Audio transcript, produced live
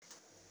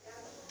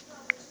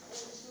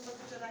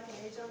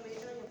Hocam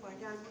heyecan yapar.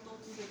 Gel burada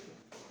otur bekle.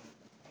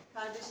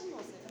 Kardeşin mi o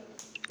senin?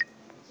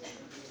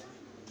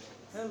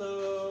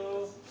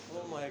 Hello.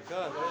 Oh my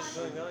God, what is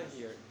going on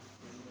here?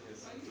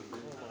 Oh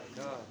my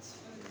God.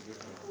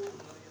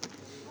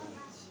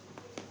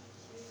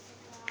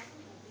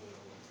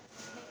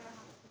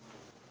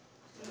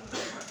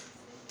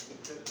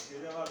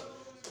 Şeyde var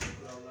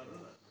kurallarda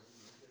da.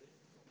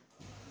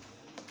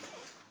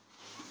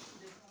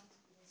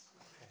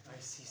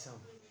 I see some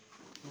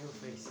new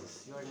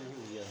faces. You are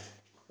new here,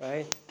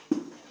 right?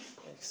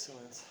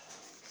 Excellent.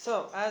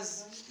 So,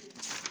 as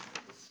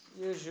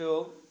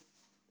usual,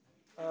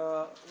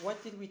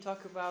 what did we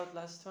talk about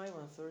last time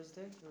on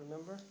Thursday? You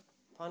remember?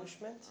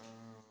 Punishment?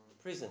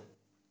 Prison.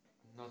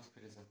 Not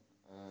prison.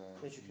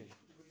 Education.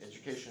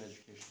 Education.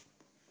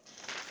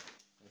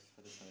 Yes,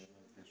 for the side of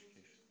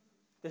education.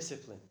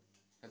 Discipline.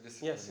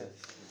 Discipline, Yes.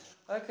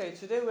 Okay,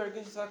 today we're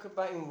going to talk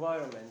about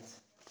environment.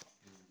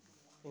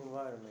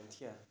 Environment,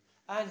 yeah.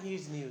 And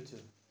he's new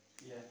too.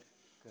 Yeah.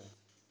 Good.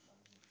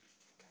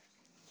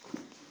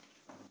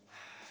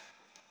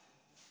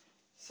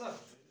 So,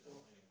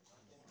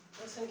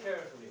 listen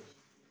carefully.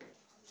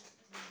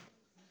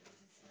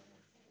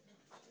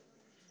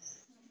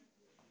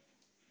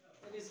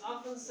 It is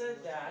often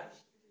said that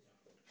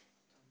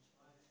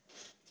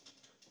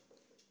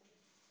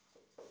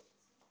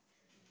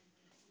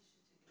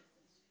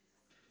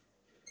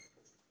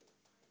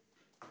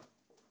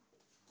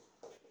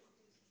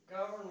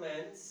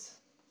governments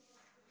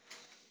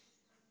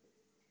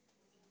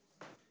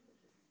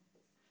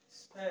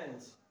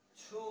spend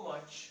too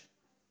much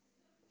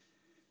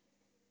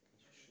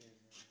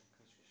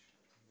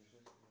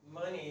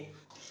money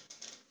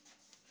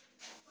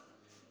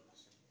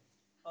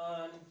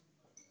on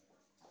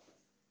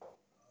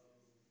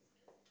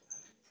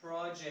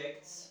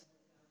projects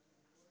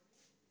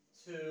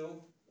to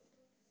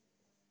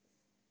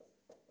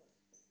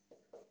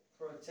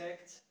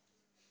protect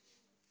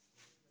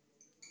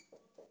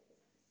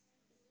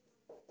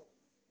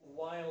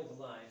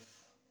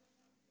wildlife.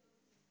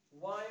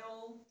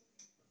 While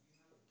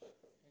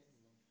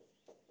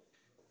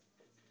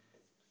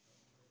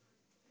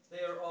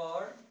there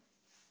are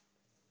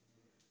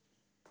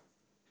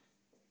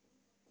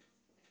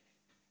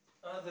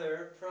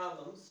other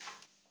problems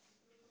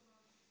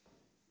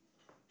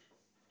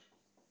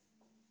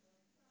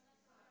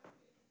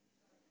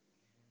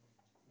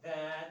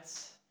that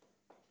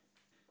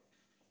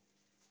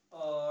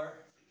are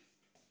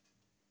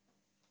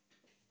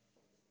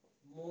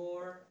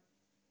more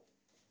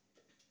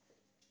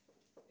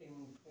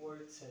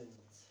important.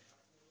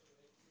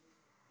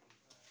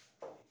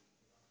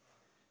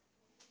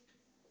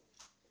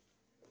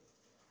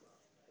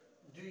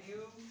 Do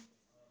you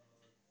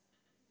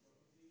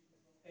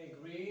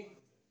agree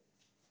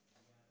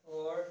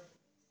or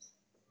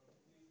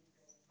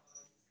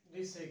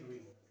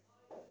disagree?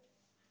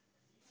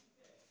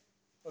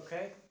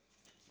 Okay?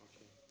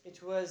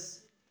 It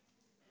was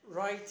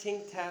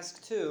writing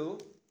task 2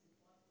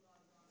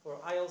 for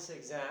IELTS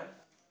exam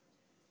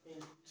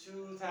in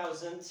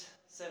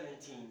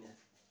 2017.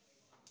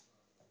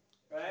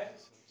 Right?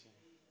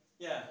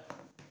 Yeah.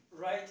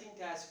 Writing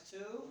task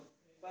 2,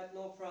 but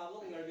no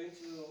problem. We are going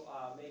to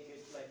make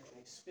it like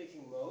in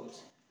speaking mode.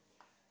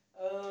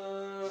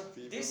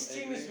 This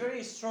team is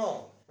very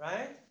strong,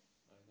 right?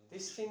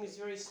 This team is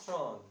very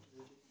strong.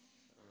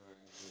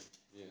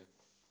 Yeah.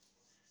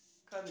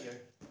 Come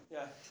here.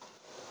 Yeah.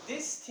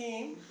 This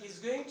team is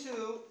going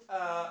to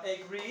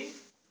agree.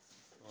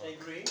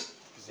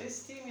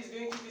 This team is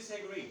going to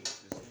disagree.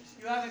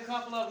 You have a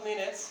couple of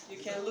minutes. You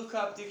can look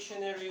up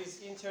dictionaries,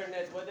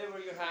 internet, whatever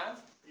you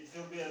have. It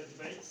will be a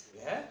debate.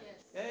 Yeah?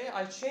 Yeah,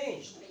 I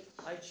changed it.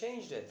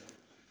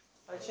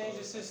 I changed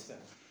the system.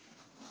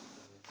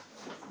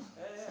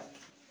 Yeah.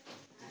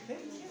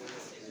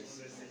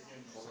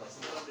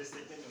 Aslında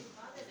desteklemiyorum.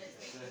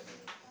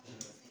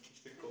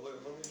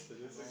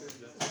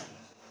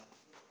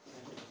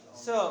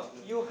 So,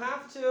 you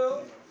have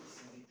to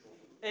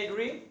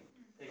agree.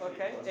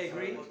 Okay?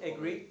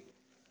 Agree.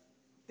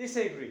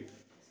 Disagree.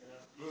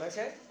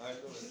 Okay?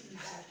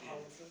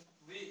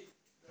 We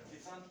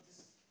defend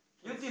this.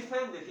 You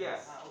defended, yeah.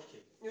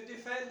 Okay. You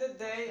defended,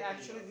 they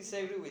actually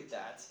disagree with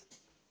that.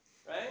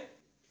 Right?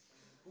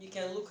 You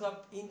can look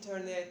up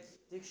internet,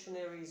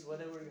 dictionaries,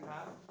 whatever you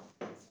have.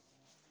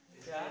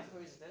 Yeah, who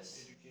is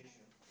this?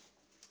 Education.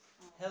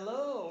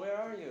 Hello, where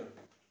are you?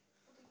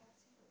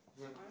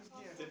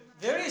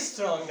 Very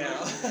strong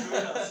now.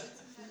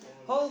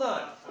 Hold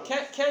on.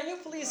 Can you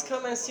please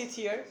come and sit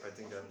here? I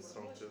think I'm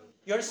strong too.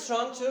 You're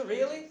strong too,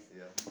 really?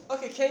 Yeah.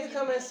 Okay, can you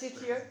come and sit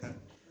here?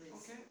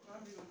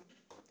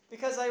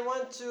 Because I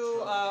want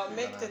to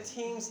make the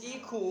teams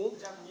equal.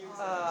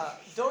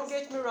 Don't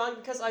get me wrong,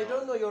 because I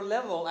don't know your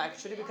level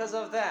actually because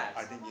of that.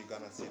 I think you're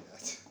gonna see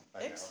that.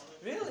 I know.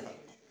 Really?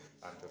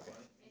 I'm okay.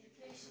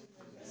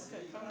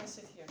 Okay, come and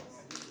sit here.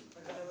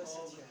 I'm gonna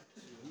sit here.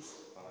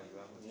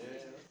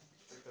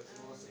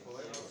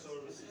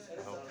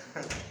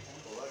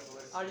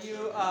 Are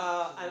you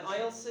an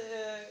IELTS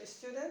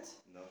student?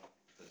 No,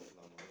 that's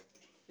not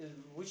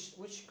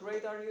Which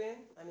grade are you in?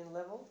 I mean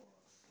level?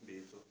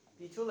 B2.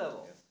 B2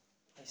 level. Yes.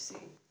 I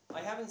see.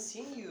 I haven't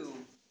seen you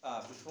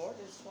before.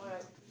 That's why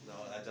No,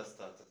 I just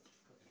started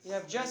you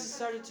have just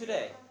started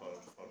today. for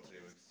 3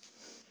 weeks.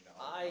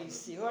 I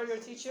see. Who are your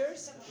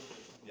teachers?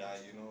 Yeah,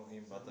 you know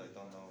him, but I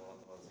don't know what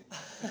was he.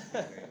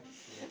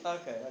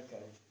 Okay,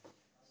 okay.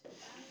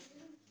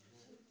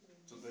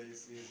 Today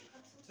is easy.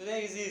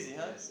 Today is easy,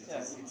 huh? Yes, it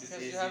Yeah, is- it is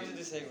because you easy. have to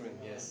disagree.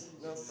 Yes.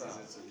 No it is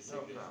problem. easy to No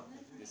disagree. problem.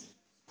 This,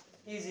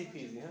 Easy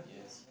peasy, huh?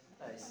 yes.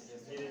 I see.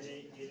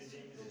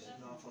 Geleceğimiz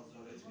için daha fazla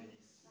öğretmeliyiz.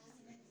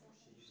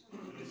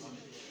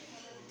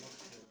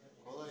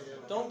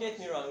 Don't get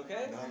me wrong,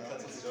 okay?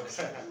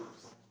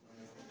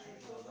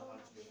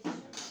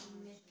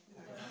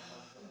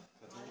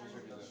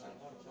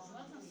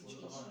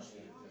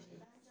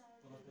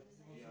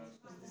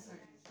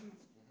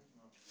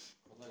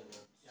 Kolay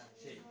ya.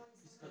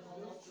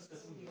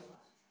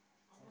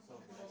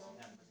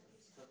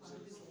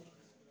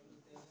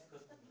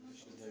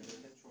 İşte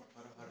devletin çok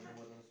para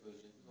harcamadığını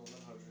söyleyecek. Biz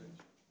onlar harcıyoruz.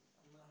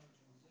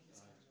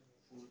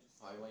 Aynen.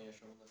 Hayvan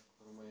yaşamını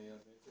korumaya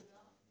yardım ediyor.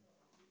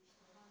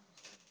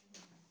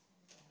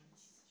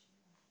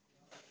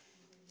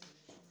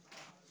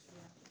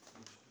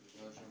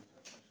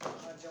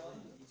 Harcamıyor.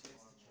 Harcamıyor hiç.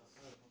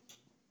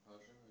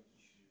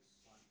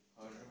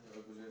 Harcamıyor.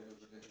 Öbürleri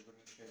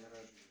şeyler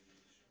harcıyor.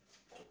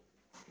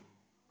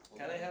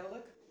 Can I have a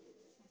look?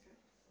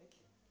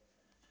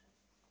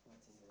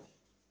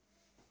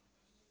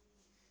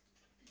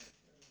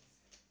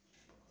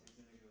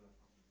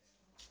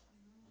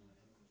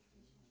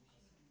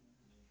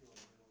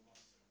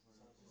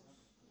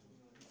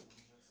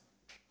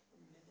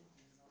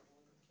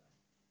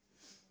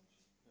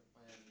 Hep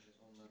ayarlayacağız.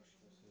 Onlar bir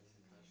şeyler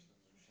söylesin.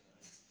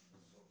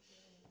 Karşılığında bir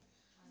şeyler.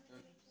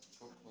 Evet.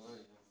 Çok kolay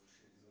ya bu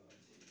şey.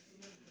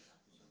 Güzel.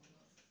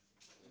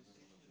 Çok zor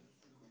da bir şey değil.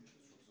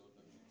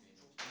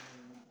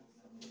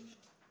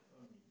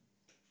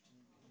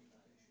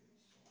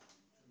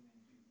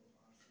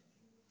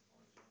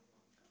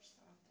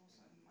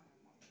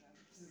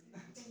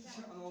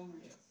 Şu an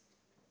olmuyor.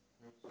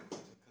 Yok,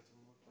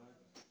 katılmak daha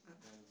güzel.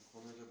 Yani bu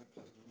konuya zaten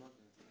katılmak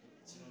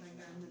yani. İçimden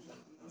gelmedi.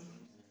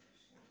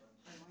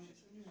 Hayvan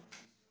yaşamıyor.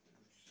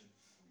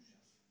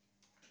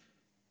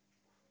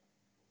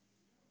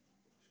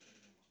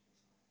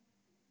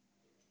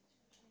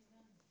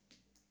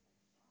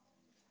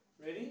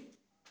 Ready?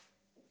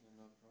 Yeah,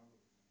 no problem.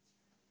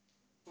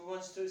 Who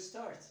wants to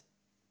start?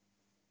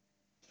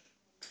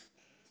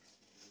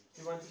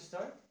 You want to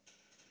start?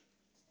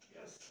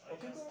 Yes, I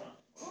Okay, can go start. ahead.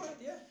 Go ahead,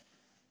 yeah.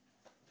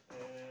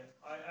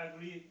 I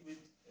agree with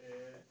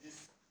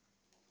this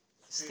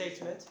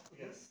Statement.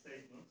 Yes,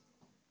 statement.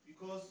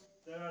 Because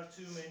there are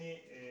too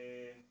many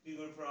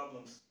bigger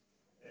problems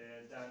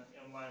than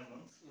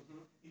environment.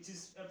 It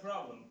is a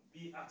problem.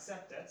 We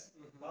accept that,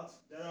 but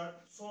there are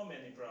so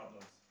many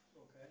problems.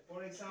 Okay.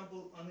 For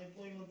example,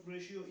 unemployment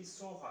ratio is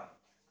so high.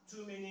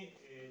 Too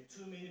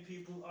many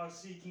people are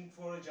seeking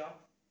for a job,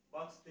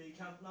 but they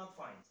cannot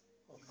find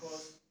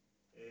because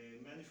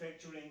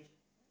manufacturing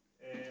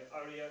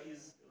area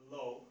is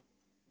low.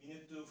 We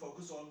need to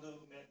focus on the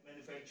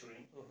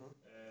manufacturing.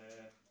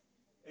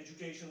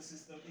 Education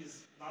system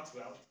is not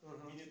well.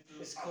 We need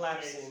to It's upgrade.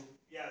 collapsing.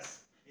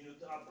 Yes, we need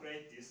to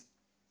upgrade this.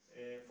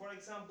 For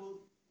example,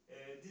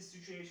 this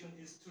situation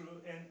is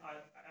true, and I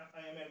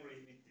am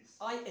agree with this.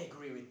 I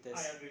agree with this.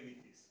 I agree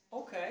with this.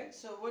 Okay,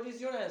 so what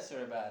is your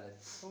answer about it?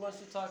 Who wants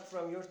to talk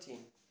from your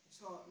team?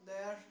 So they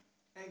are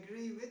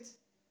agree with.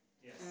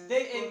 Yes.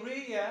 They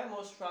agree, yeah,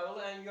 most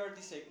probably, and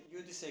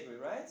you disagree,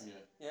 right? Yeah.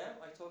 Yeah,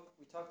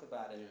 we talked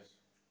about it. Yes.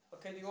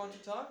 Okay, do you want to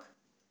talk?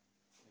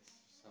 Yes.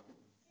 Some.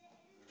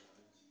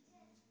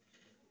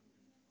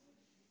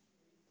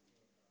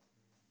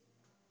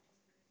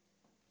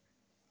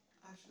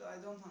 Actually, I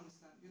don't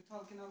understand. You're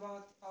talking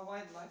about a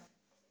wildlife,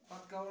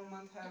 but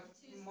government have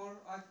more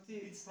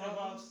active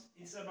problems.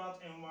 It's about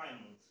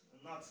environment,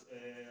 not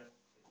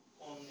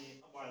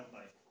only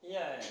wildlife.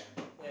 Yeah,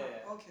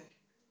 yeah. Okay,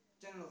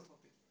 general topic.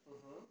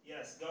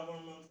 Yes,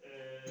 government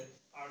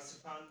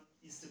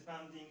is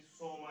spending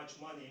so much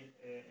money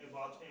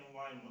about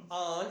environment.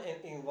 On an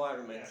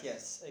environment, Yes.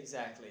 yes,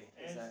 exactly,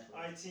 And exactly.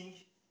 I think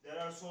there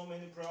are so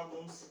many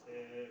problems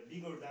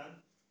bigger than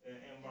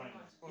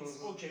environment.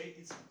 It's okay,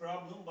 it's a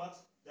problem, but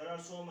there are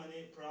so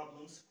many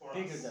problems for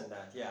Bigger us, than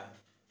that, yeah.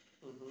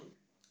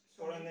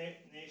 for a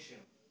nation.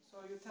 So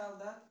you tell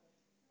that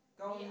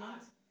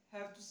government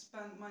have to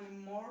spend money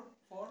more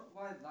for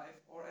wildlife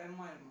or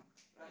environment,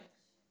 right?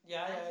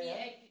 Yeah, And yeah,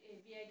 yeah.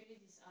 we agree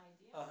this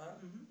idea.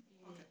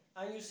 Uh-huh. Okay.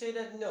 And you say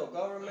that no,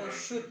 government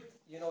should,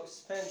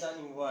 spend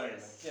on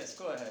environment. Yes,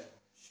 go ahead.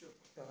 Sure.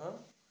 Uh-huh.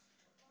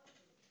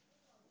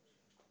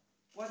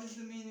 What is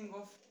the meaning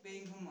of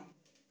being human?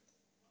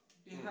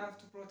 We have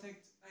to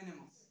protect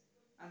animals,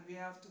 and we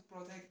have to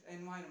protect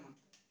environment.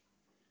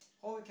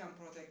 How we can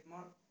protect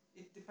more?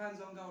 It depends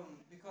on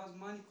government, because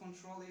money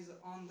control is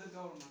on the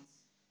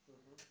governments.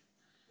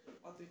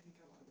 What do you think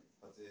about it?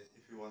 But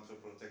if you want to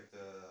protect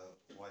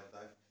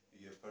wildlife,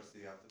 first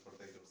you have to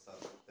protect yourself.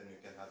 Then you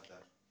can have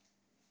that.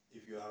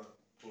 If you are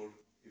poor,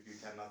 if you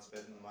cannot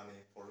spend money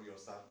for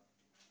yourself,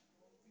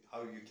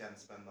 how you can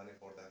spend money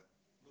for them.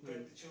 Look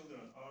at the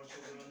children. Our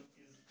children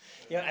is.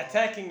 You're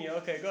attacking me.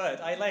 Okay, go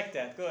ahead. I like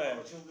that. Go Our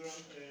ahead. children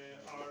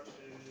are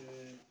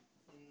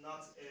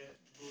not a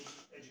good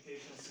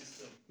education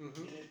system. Mhm.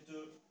 We need to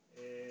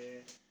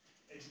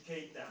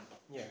educate them.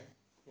 Yeah.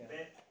 Yeah.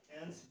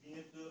 And we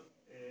need to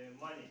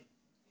money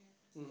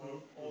for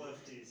Mhm. all of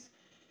these.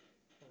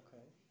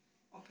 Okay.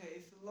 Okay,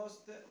 if we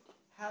lost the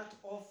health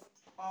of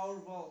our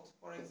world,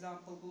 for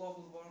example,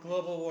 global warming,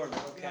 Global warming.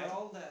 we Okay. are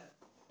all dead.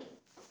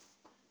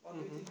 What do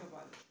you Mhm. think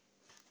about it?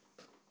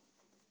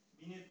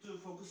 We need to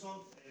focus on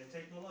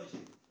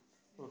technology.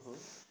 Mhm.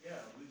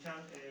 Yeah, we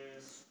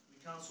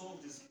can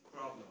solve this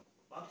problem,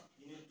 but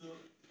we need to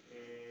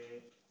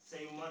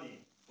save money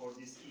for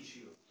this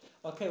issue.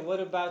 Okay. What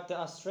about the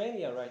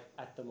Australia right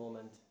at the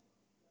moment?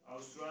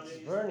 Australia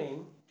It's is burning.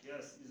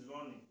 yes, is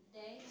warning.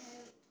 They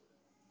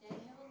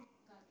haven't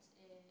got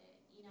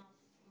enough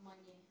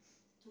money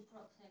to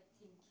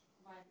protecting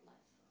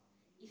wildlife.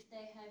 If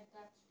they have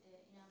got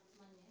enough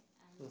money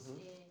and Mhm.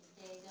 they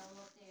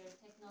develop their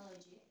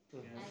technology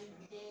Mhm.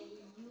 and they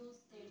use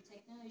their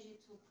technology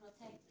to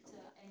protect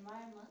the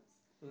environment,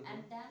 Mhm. and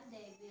then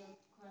they will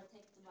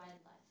protect the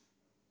wildlife.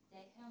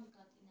 They haven't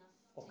got enough.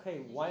 Okay.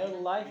 technology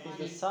Wildlife and is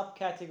money. a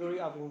subcategory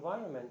of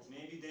environment.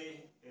 Maybe they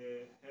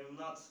have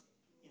not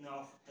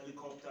enough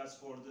helicopters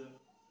for the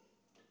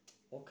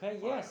Okay,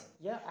 fire. yes.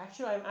 Yeah,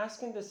 actually, I'm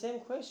asking the same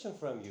question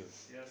from you.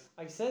 Yes,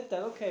 I said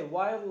that, okay,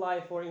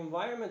 wildlife or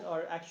environment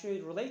are actually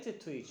related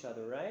to each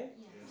other, right?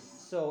 Yes. yes.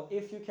 So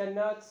if you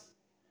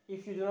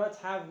do not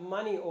have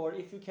money or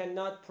if you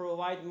cannot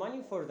provide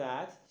money for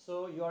that,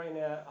 so you are in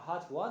a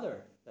hot water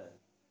then,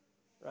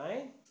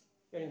 right?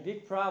 You're in a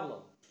big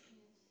problem.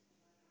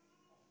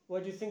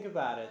 What do you think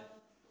about it?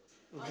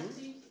 I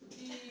think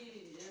we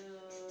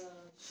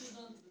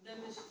shouldn't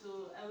damage to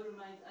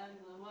environment and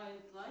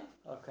wildlife.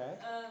 Okay.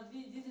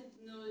 We didn't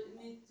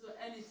need to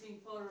anything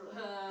for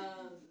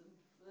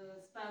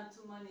spend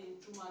too money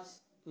too much.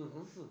 Mm-hmm,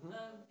 mm-hmm.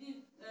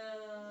 We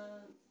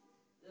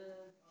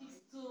fix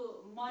to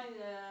my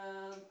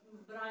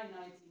brain,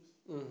 I think.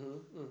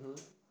 Mm-hmm, mm-hmm.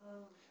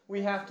 Uh,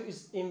 We have to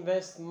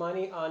invest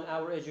money on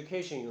our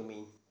education, you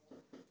mean?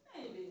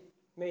 Maybe.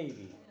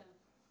 Maybe.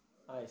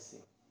 Yeah. I see.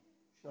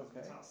 She's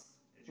Okay. with us.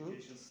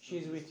 Education system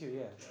She's is- with you,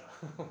 yeah.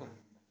 Yeah.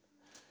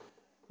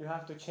 You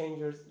have to change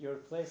your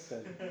place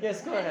then.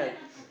 Yes, go ahead.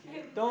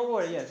 Don't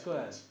worry, yes, go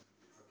ahead.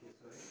 Okay,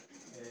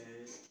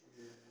 sorry.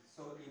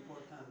 So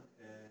important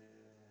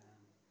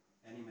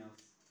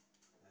animals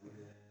and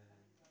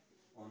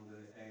on the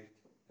earth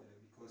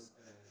because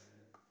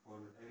for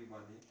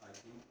everybody, I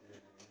think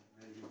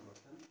very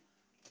important.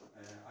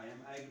 I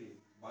am agree,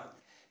 but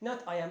Not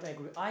I am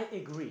agree. I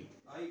agree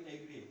I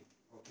agree.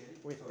 Okay.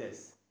 with sorry.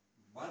 this.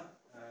 But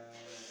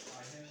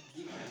I have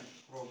different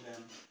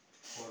problem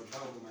for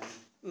government,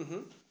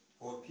 Mm-hmm.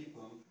 for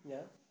people.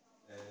 Yeah.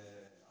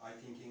 I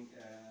thinking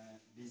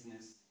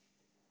business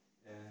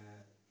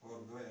for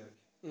work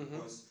Mhm.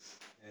 because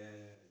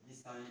this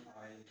time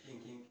I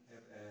thinking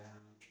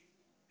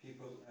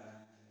people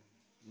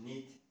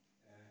need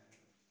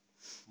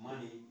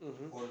money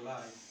Mhm. for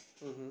life.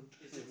 Mm-hmm.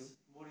 Is it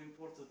more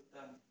important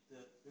than the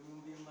human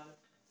being life?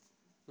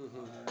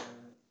 Mm-hmm.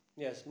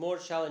 Yes, more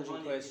challenging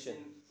Money question.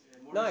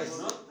 is more Nice.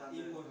 important Not than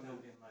the important.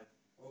 human being life.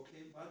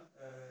 Okay, but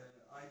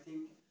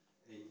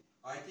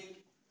I think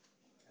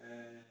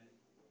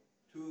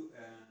to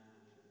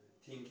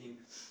thinking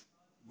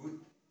good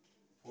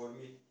for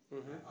me.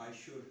 Mhm. I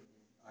sure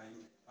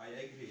I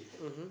agree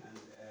Mhm. and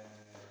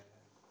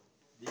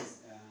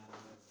this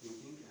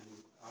thinking and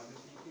other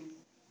thinking,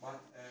 but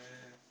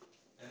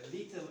a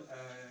little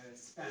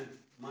spend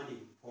money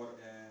for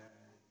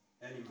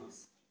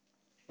animals.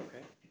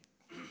 Okay.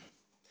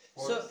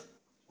 For So,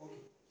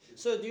 okay.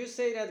 so do you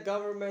say that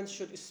government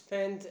should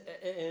spend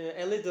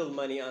a little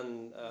money on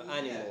Yeah.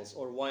 animals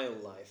or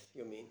wildlife?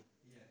 You mean?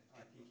 Yeah,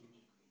 I thinking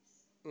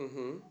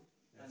Mm-hmm.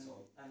 that's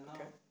all. And now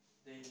Okay.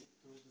 they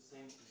do the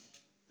same thing.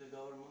 The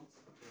government,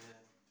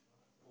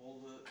 all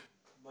the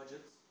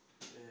budgets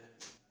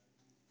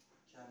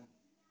can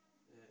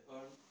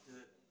earn the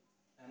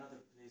another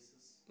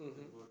places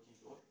Mhm. working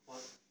or,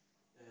 but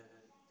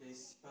they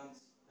spend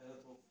a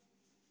lot of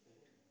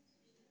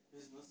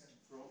business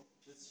from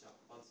this shop.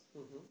 But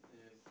Mhm.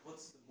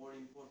 what's the more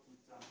important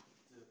than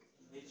the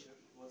nature?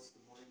 What's the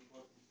more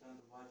important than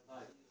the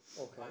wildlife?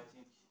 Okay. I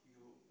think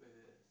you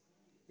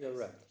You're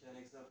right. can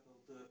example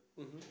the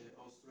Mhm.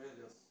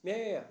 Australia's. Yeah,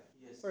 yeah, yeah.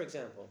 Yes. For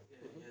example.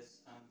 Mhm. Yes,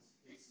 and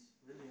it's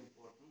really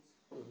important.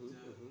 Mhm.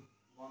 The Mhm.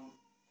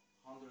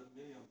 100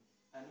 million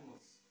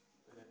animals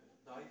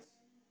died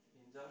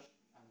in there,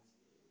 and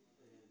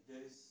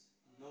there is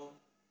no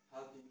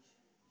helping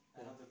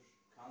another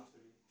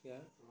country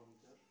Yeah. from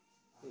there,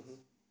 and Mhm.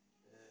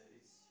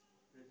 it's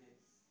pretty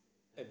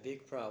A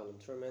big problem,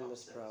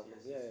 tremendous upset. problem.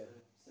 Yes, Yeah, it's yeah.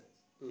 very upset.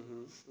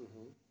 Mm-hmm.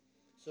 Mm-hmm.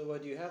 So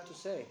what do you have to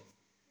say?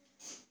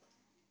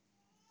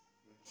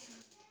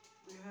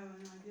 Do you have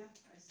any idea,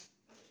 guys?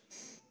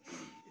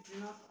 If you're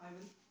not, I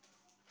will.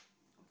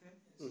 Okay.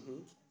 Mm-hmm.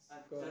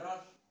 And Go there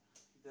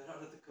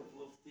are a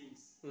couple of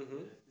things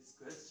Mhm. this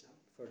question.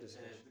 for this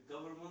question. The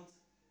government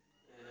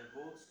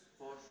votes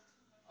for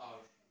our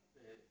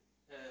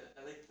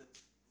elected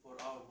for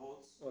our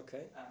votes,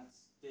 Okay, and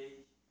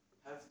they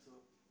have to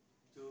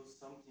do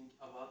something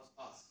about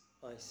us.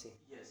 I see.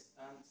 Yes,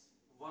 and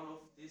one of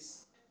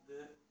these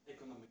the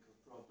economical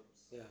problems.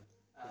 Yeah,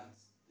 And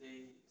they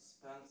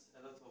spend a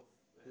lot of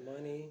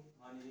money.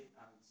 money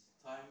and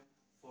time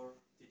for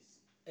this.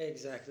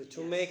 Exactly,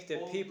 to Yes, make the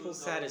all people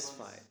governments,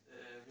 satisfied.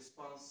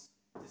 Response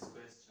this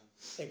question.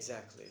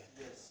 Exactly.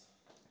 Yes,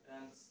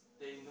 and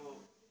they know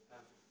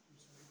have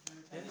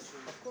any Yes,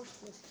 choices. of course.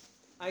 Yes.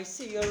 I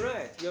see. You're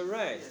right. You're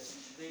right. Yes,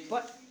 they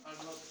But are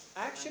not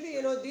actually,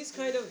 you know, these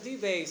kind of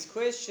debates,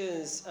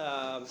 questions,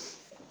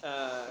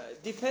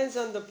 depends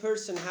on the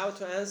person how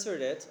to answer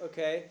it.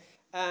 Okay,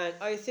 and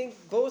I think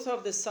both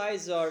of the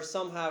sides are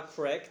somehow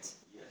correct.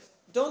 Yes.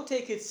 Don't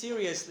take it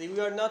seriously. We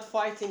are not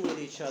fighting with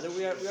each other.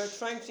 We are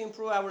trying to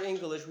improve our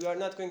English. We are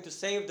not going to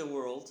save the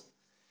world.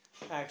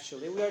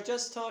 Actually, we are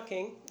just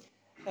talking.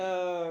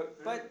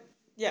 But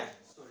yeah,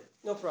 Sorry.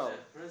 no problem.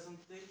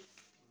 Presently,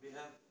 we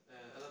have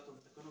a lot of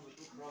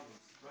economical problems,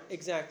 right?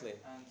 Exactly.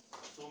 And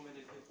so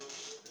many people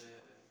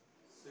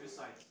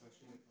suicide.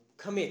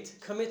 Commit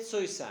suicide. Commit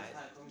suicide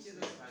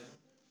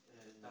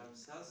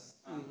themselves,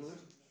 and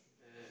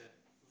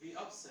we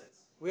upset.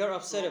 We are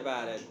upset From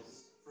about it.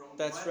 animals, from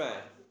That's wildlife,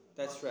 right.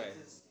 That's but right.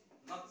 it is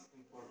not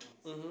important.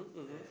 A human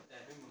being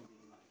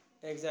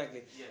life.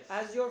 Exactly. Yes.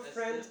 As your That's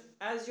friend,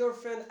 as your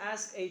friend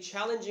asked a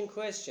challenging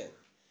question,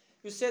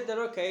 you said that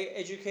okay,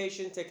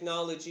 education,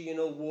 technology, you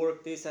know,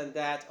 work, this and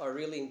that are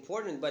really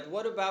important. But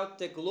what about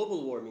the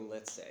global warming?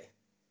 Let's say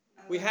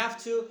we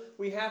have to,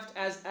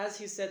 as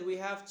he said, we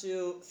have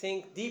to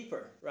think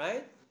deeper,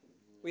 right?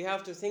 We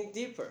have to think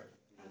deeper.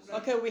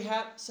 Okay, we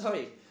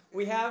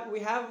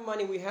have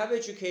money, we have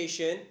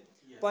education,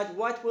 Yes. but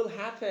what will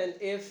happen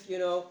if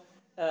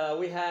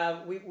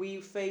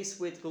we face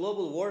with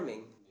global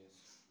warming?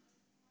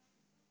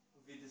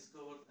 We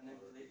discovered an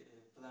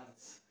planet.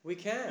 We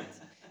can't.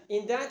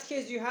 In that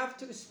case, you have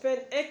to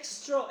spend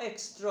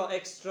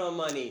extra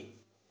money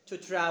to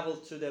travel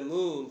to the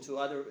moon, to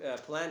other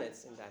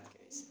planets. In that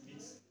case,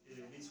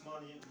 With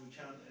money, we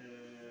can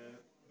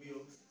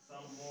build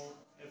some more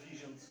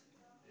efficient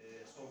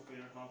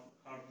software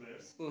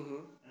hardwares,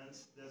 and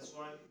that's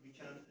why we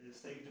can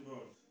save the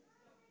world.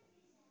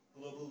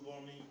 Global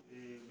warming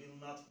will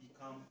not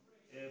become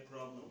a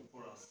problem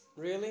for us.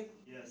 really.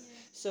 Yes.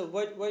 So,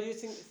 what do you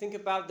think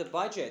about the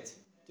budget?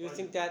 Do you Budget.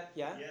 think that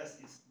Yes,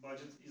 its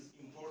budget is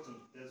important.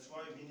 That's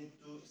why we need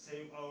to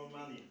save our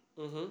money.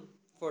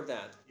 For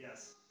that? Yes.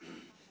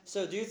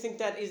 So, do you think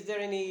that is there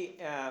any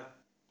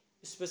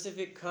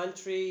specific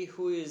country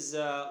who is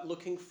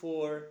looking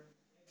for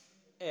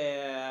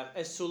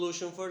a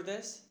solution for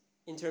this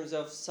in terms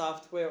of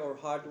software or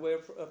hardware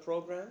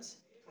programs?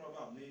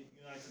 Probably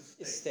United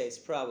States. States,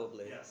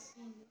 probably. Yes.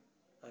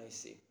 I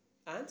see.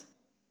 And?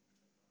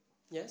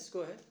 Yes,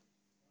 go ahead.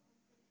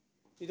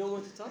 You don't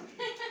want to talk?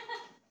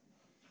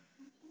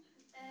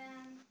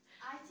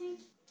 I think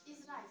is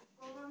right.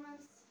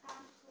 Governments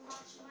spend too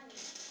much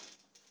money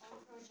on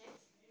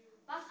projects,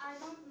 but I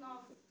don't know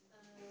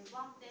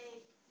what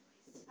they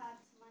spend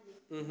money.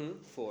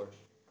 For.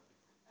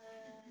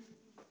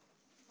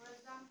 For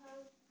example,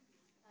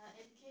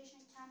 education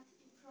can't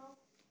improve,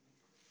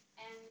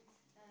 and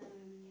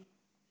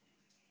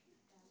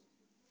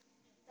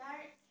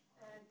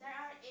there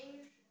are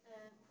air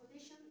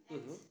pollution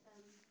at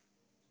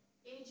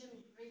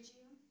Asian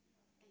region.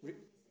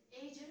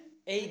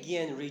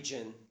 Aegean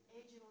region.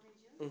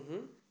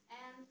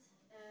 And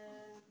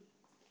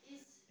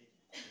is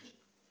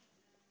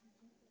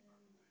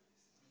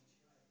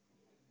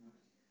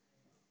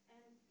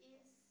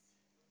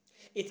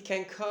It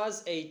can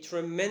cause a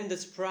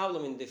tremendous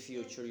problem in the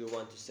future, you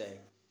want to say.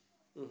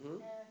 here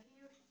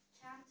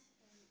can't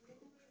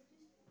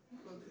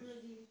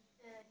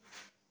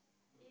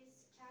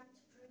can't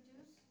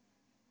produce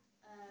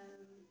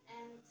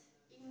and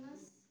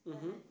illness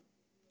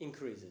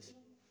Increases.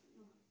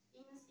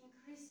 illness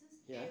increases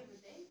Yeah. every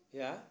day,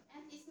 Yeah.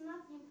 and it's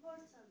not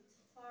important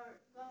for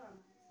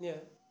government. Yeah.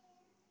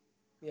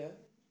 Yeah.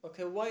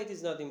 Okay, why it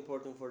is not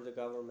important for the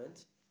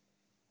government?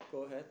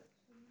 Go ahead.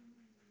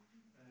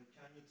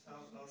 Can you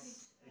tell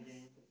us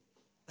again?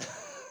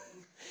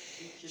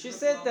 She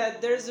said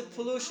that there is a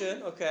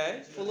pollution,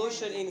 okay,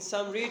 pollution in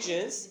some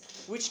regions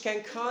which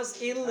can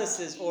cause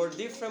illnesses or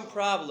different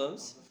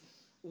problems.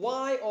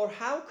 Why or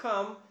how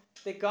come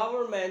the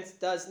government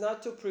does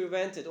not to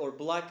prevent it or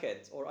block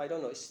it or I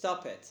don't know,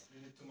 stop it? We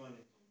need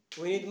money.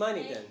 We need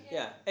money then.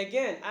 Yeah.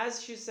 Again,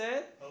 as she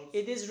said,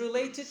 it is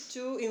related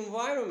to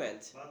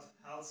environment. But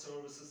health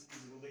services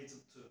is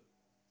related to.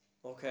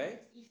 Okay.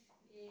 If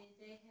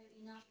they have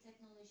enough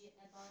technology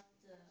about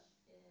the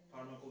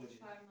Pharmacology.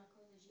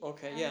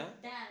 Okay, yeah.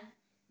 then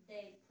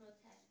they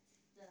protect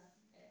the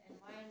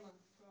environment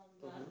from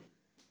the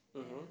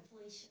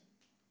pollution.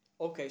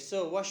 Okay,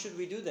 so what should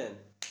we do then?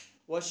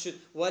 What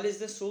is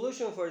the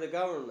solution for the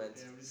government?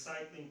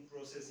 Recycling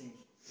processing,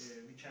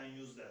 we can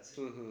use that.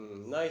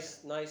 Nice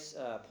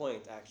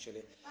point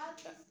actually.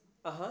 But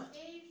Uh-huh.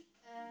 air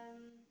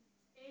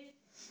air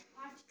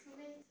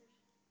particulator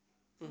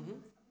Mm-hmm.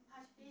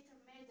 particulator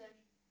matter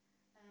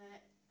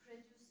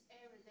produce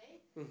every day,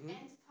 Mm-hmm.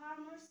 and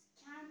farmers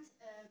can't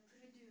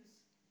produce.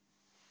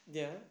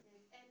 Yeah.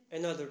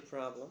 And Another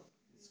problem.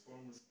 It's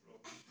farmers'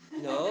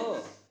 problem. No.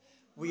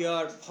 We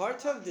are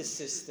part of this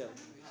system.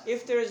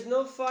 If there is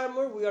no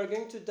farmer, we are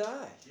going to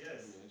die.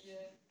 Yes.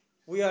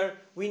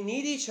 We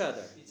need each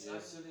other. It's Yes,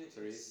 actually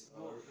trees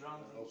no are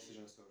grounding,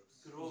 oxygen source.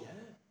 grow Yeah.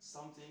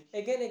 something.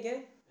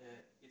 Again.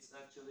 It's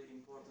actually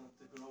important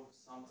to grow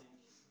something,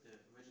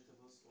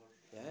 vegetables or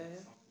Yeah.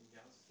 something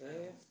else. Yeah.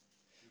 animals.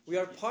 We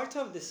are can eat. part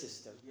of the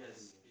system. Yes,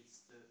 it's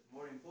the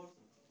more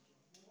important.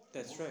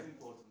 That's most right.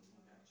 important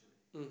thing actually.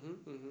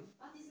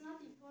 but it's not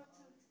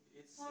important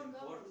It's for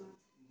important. government.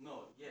 No,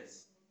 yes,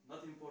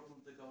 not important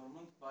the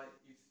government, but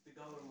if the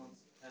government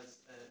has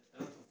a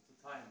lot of the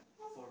time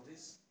for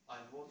this, I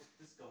vote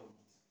this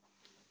government.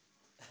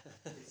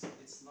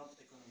 It's not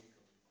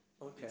economical.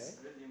 Okay. It's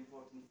really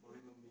important for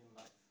human being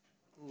life.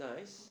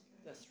 Nice.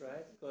 That's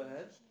right. Go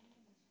ahead.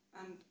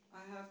 And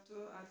I have to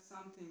add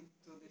something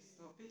to this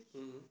topic.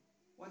 Mm-hmm.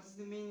 What is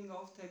the meaning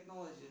of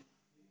technology?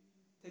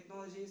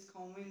 Technology is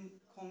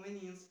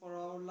convenience for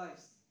our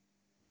lives.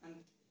 And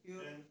you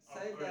Then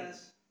say upgrade. that,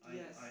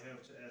 yes. I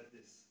have to add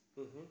this.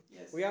 Mm-hmm.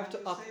 Yes. We have and to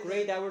you say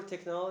upgrade that- our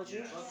technology.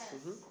 Yes. Yes.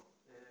 Mm-hmm.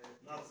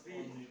 Not if we,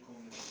 only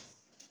convenience.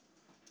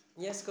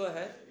 Yes, go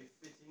ahead. if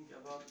we think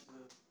about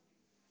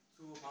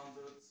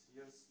 200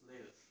 years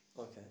later,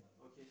 Okay.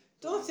 okay.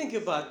 Don't 200 think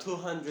about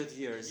 200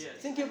 years. Yes.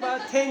 Think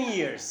about 10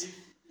 years. If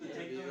the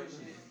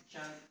technology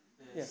can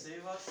Yeah.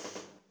 save us,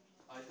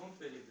 I don't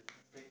believe it.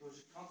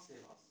 Technology can't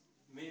save us.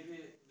 Maybe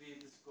we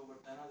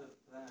discovered another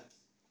planet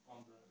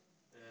on the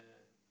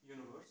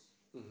universe.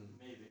 Mm-hmm.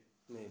 Maybe,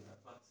 Maybe.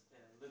 but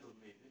little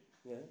maybe.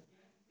 Yeah.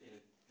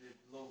 The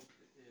low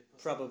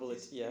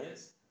Probability, yeah.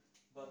 Yes,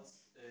 but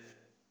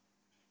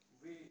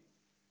we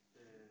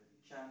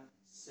can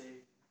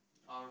save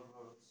our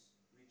worlds.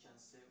 We can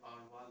save our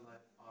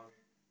wildlife, our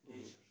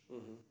nature.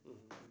 Mm-hmm.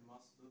 Mm-hmm. We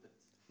must do that.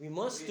 We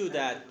must We do have to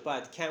that, do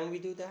but can we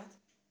do that?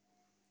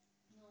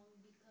 No,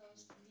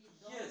 because we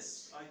don't.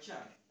 Yes, I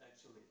can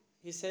actually.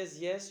 He says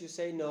yes, you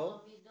say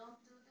no. We don't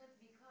do that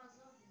because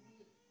of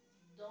we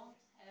don't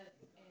have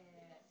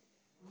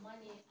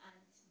money and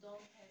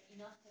don't have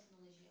enough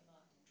technology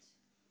about it.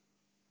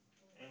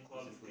 And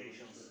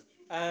qualifications.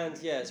 And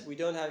yes, we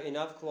don't have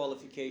enough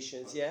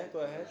qualifications. Yeah, go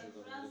ahead.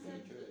 France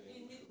said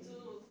we need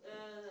to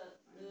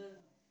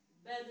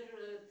better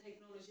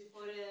technology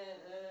for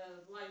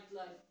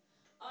wildlife.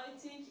 I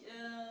think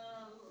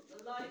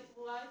life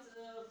wild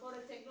for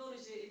a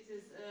technology it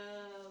is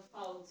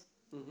found.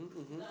 Mm-hmm,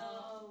 mm-hmm.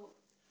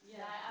 There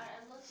Yeah.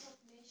 are a lot of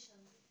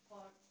nations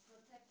for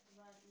protect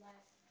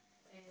wildlife.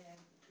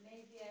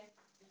 Maybe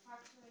the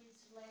factory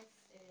is less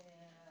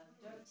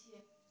dirty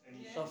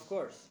Emissions. Of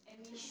course.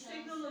 emissions,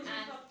 Technology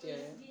and factory.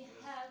 Yeah, if we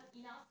have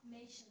enough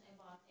information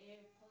about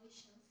air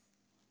pollution,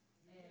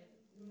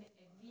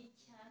 we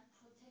can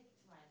protect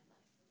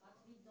wildlife, but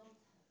we don't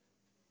have.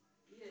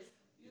 Yes,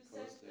 you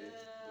Because said the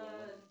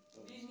government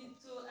we doesn't need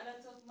to a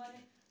lot of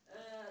money.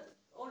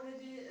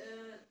 Already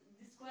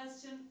this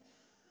question,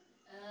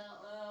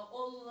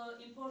 all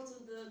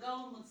important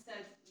government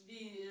said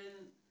we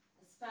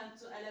spend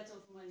a lot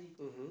of money.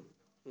 Mm-hmm.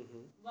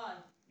 Mm-hmm. Why?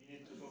 We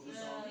need to focus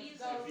Uh, on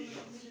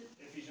government-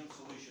 efficient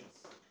solutions.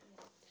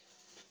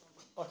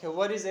 Okay,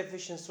 what is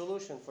efficient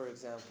solution, for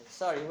example?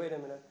 Sorry, wait a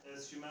minute.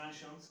 As she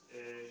mentioned,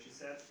 she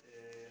said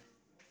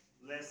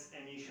less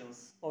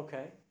emissions.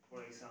 Okay.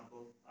 For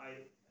example,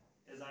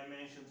 as I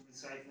mentioned,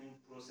 recycling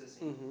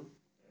processing. Mm-hmm.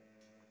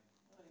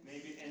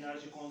 Maybe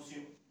energy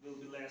consumed will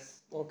be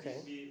less. Okay.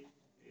 If we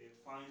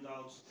find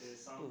out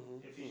some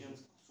Mhm, efficient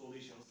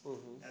solutions,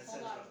 Mm-hmm. etc.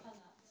 Solar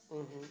panels.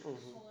 Mm-hmm.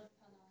 Mm-hmm. Solar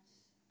panels.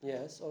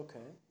 Yes,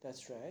 okay,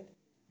 that's right.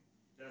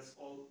 That's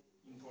all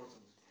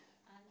important.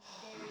 And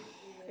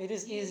they, It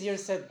is use easier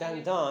said than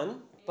air- done, air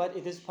but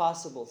it is pollution.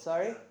 possible.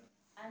 Sorry?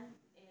 Yeah. And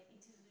it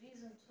is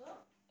reason to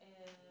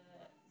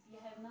we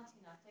have not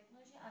enough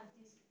technology, and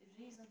this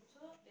reason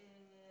to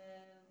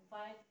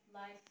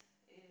wildlife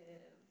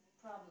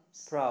problems.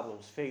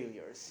 Problems,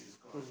 failures. It is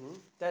correct. Mm-hmm.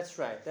 That's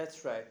right,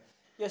 that's right.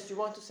 Yes, you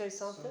want to say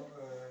something?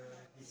 So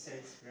he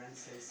says, Grant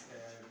says,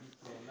 big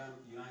problem,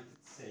 United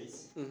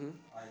States. Mm-hmm.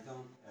 I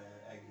don't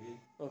agree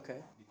Okay.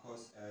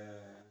 because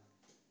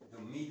the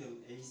Middle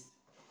East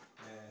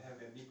have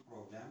a big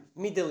problem.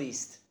 Middle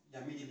East.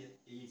 The Middle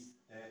East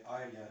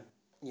area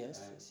Yes,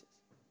 Uh, yes, yes.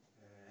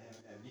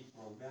 have a big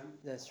problem.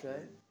 That's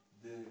right.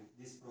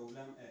 This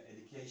problem,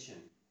 education.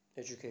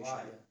 Education,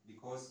 Why? yeah.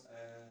 Because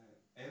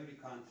every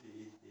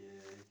country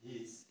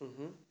is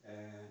Mm-hmm.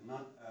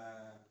 not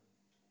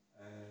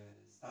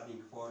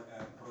studying for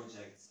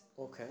projects,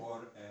 Okay. for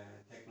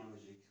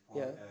technology, for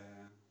Yeah.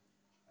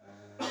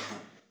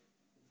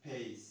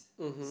 pace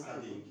Mm-hmm.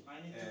 studying. I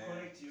need to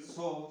correct you.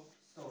 So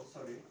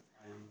sorry,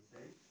 I am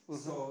saying.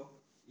 Mm-hmm. So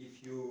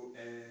if you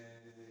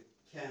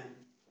can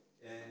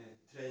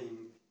train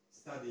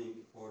studying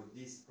for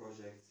these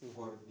projects, Mhm.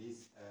 for this,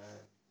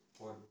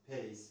 for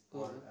pace,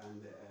 for Mhm.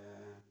 and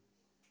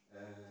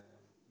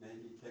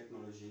maybe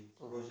technology.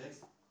 projects,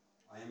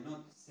 I am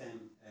not same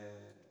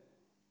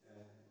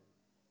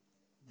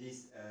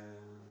this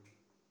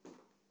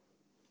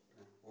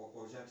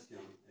objection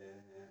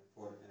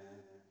for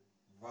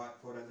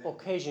a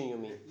Occasion, you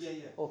mean? yeah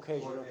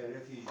Occasion, for okay.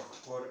 refugees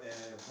for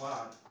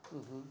war.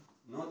 Mm-hmm.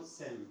 Not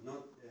same,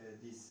 not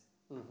this.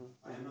 Mm-hmm.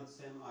 I am not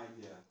same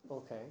idea.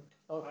 Okay.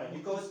 Okay.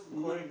 Because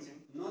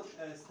correcting. not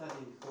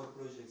studying for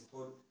projects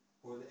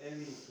for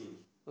everything.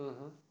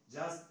 Mm-hmm.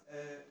 Just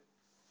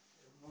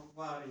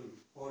worrying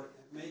for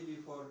maybe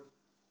for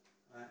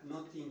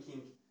not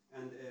thinking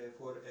and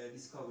for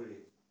discovery.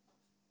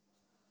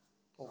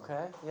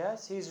 Okay.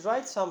 Yes, he's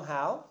right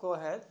somehow. Go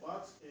ahead.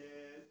 But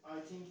I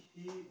think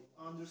he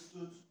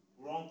understood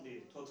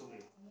wrongly,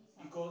 totally,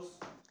 because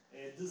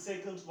the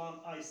second one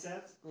I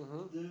said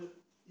Mm-hmm.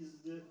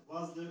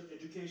 was the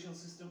education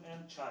system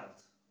and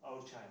our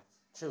child.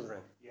 Children.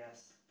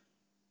 Yes.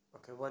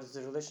 Okay. What is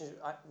the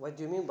relationship? What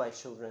do you mean by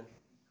children?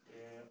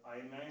 I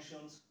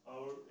mentioned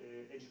our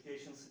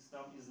education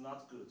system is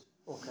not good.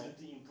 Okay. We need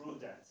to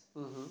improve that.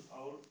 Mm-hmm.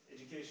 Our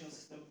education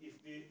system,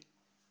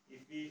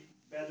 if we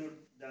better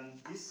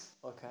than this,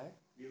 Okay.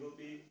 we will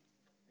be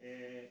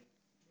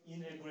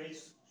in a great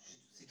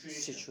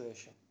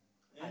situation.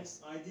 And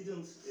I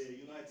didn't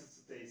United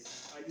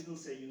States. I didn't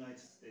say United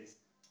States.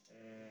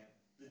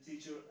 The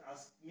teacher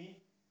asked me.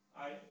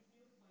 I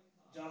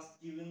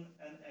just given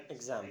an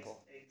Example.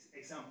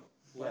 Example.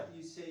 But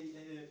you say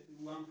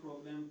one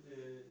problem,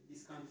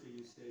 this country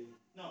you say.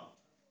 No,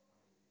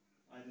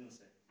 I didn't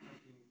say.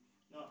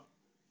 No,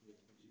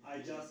 I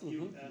just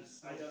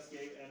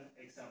gave an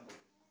example.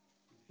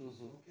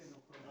 Mm-hmm. Okay, no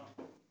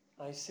problem.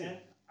 No. I see. And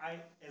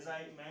as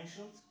I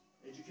mentioned,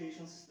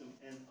 education system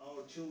and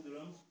our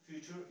children's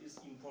future is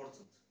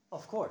important.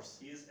 Of course.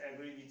 He is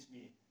agree with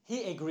me.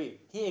 He agrees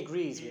He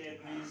with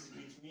agrees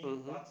with me,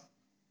 Mm-hmm. but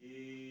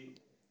he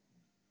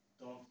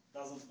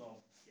doesn't know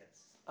yet.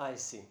 I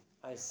see.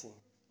 I see.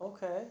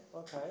 Okay.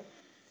 Okay.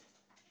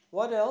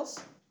 What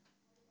else?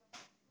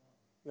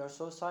 You are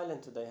so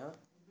silent today, huh?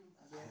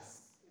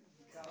 Yes,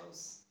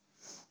 because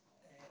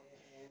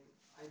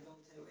I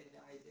don't have any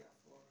idea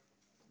for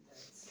that.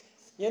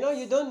 You know,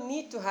 you don't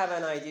need to have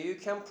an idea. You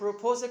can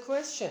propose a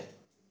question.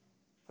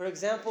 For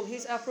example,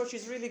 his approach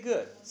is really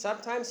good.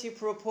 Sometimes he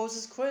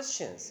proposes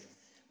questions.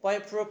 By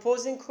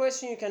proposing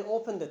question, you can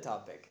open the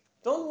topic.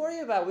 Don't worry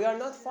about it. We are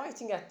not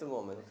fighting at the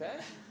moment, okay?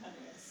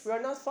 We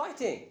are not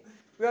fighting.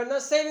 We are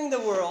not saving the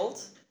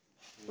world.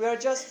 We are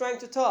just trying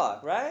to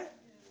talk, right?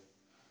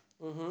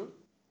 Mm-hmm.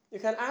 You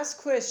can ask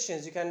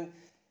questions. You can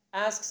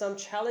ask some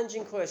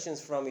challenging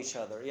questions from each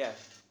other. Yeah.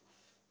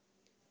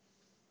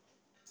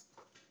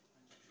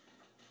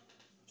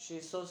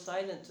 She's so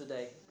silent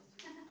today.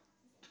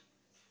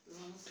 You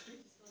want to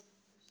speak?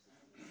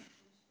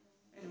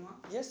 Anyone?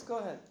 Yes, go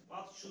ahead.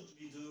 What should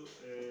we do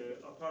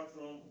apart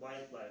from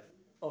wildlife?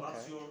 Okay.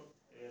 What's your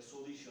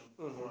solution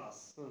for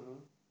us? Mm-hmm.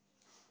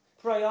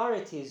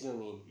 Priorities, you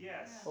mean?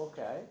 Yes.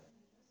 Okay.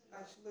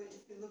 Actually,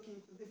 if you look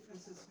into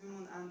differences,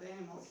 human and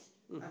animals,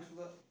 Mm-hmm.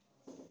 actually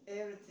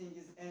everything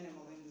is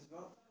animal in this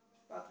world,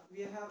 but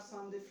we have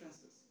some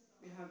differences.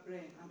 We have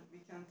brain and we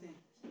can think.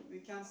 We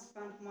can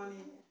spend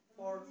money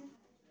for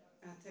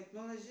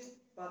technology,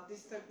 but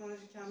this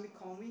technology can be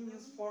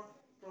convenience for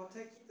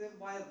protect the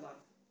wildlife.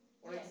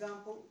 For Yes.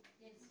 example,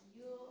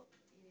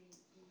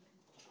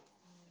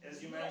 Yes,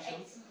 As you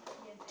mentioned.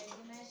 yes, as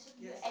you mentioned,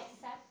 you Yes.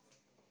 accept.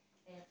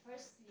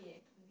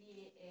 Firstly,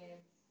 we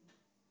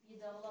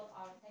develop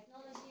our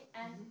technology,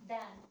 and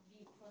then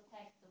we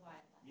protect the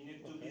wildlife. We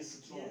need to be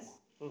strong yes,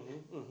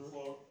 Mm-hmm. Mm-hmm.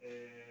 for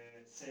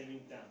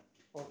saving them.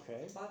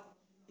 Okay. but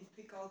if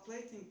we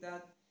calculating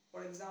that,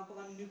 for example,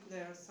 on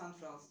nuclear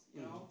centrals,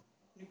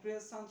 nuclear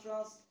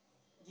centrals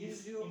gives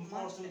It's you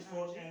much important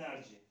for energy.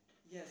 energy.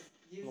 Yes,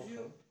 gives Okay.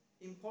 you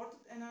imported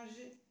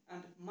energy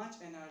and much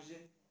energy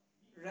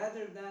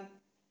rather than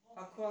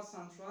aqua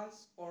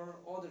centrals or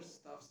other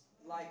stuffs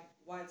like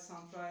white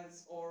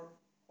centrals or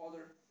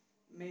other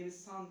maybe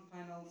sun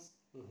panels.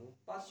 Mm-hmm.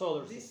 But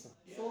Solar this system.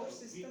 solar Yeah,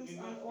 systems we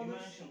and we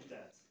others. mentioned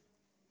that.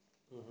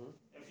 Mm-hmm.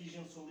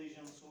 Efficient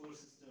solution, solar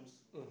systems,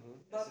 Mm-hmm.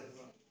 But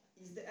etc.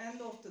 is the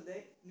end of the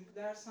day,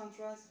 nuclear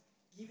centrals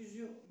gives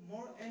you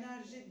more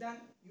energy than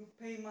you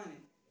pay money.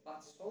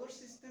 But solar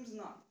systems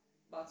not.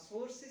 But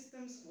solar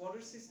systems,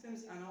 water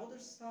systems, and other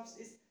stuffs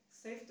is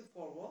safety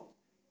for world,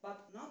 but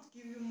not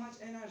give you much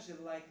energy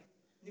like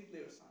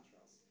nuclear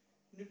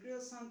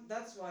centrals.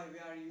 That's why we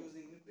are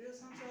using nuclear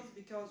centrals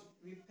because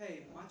we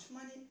pay much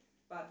money,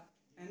 but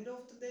end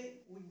of the day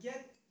we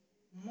get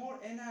more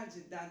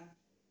energy than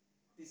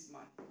this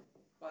money.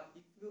 But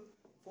if you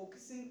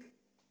focusing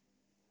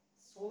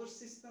solar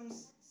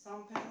systems,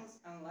 sun panels,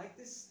 and like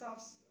this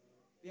stuffs,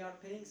 we are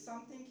paying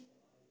something,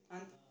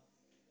 and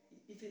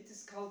if it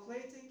is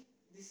calculating,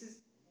 this is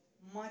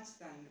much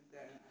than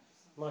nuclear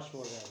energy. Much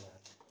more than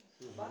that.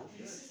 Mm-hmm. But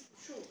this is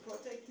true,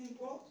 protecting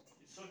world,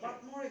 It's okay.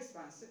 but more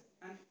expensive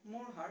and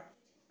more hard,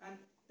 and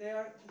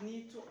there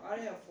need to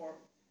area for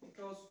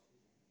because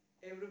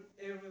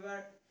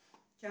everywhere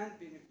can't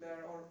be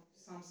nuclear or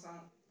some sun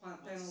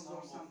panels or Some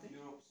of something.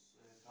 Europe's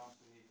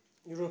country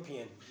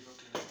European.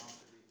 European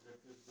country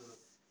refused the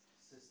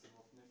system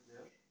of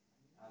nuclear,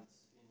 and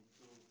in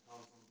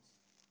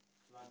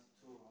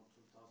 2022 or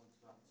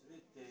 2023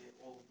 they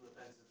all the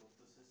exit of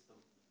the system.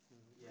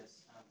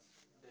 Yes, and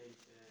they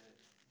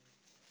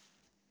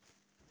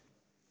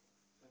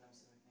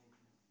önemsemek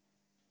neydi?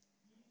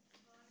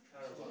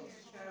 Care about.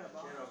 Care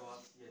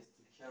about, yes,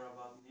 to care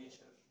about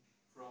nature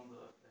from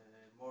the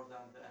more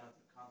than the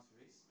another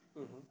countries,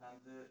 and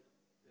the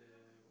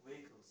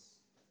vehicles,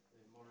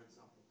 more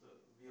example, the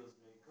wheels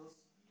vehicles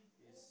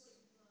is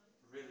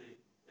really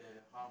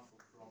harmful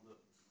from the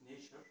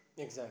nature.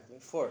 Exactly,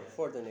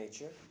 for the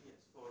nature. Yes,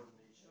 for the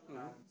nature,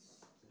 and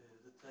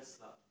the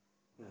Tesla,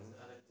 the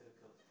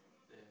electrical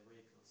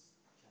vehicles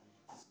can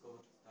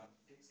discover and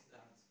fixed,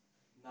 and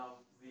now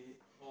we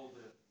all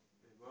the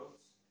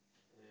worlds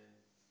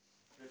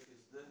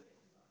refuse the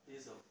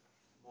diesel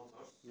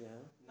motors. Yeah.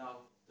 Now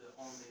the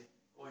only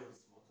oils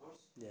motors,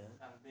 Yeah.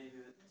 and maybe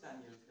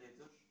 10 years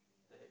later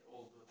they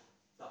all the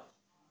die.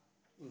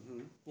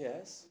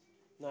 Yes,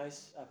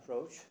 nice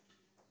approach.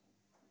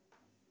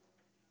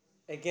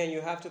 Again,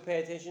 you have to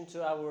pay attention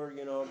to our,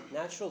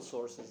 natural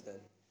sources then.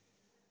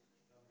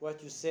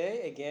 What you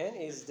say, again,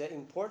 is the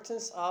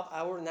importance of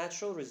our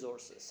natural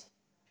resources.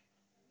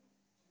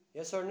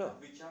 Yes or no?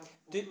 We can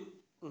Did-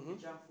 focus, we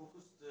can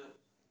focus the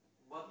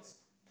what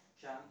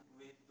can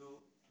we do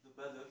the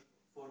better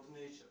for the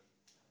nature.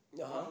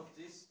 One of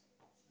these,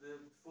 the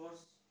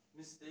first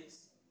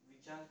mistakes, we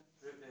can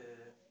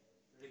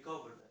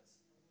recover that,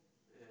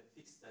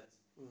 fix that,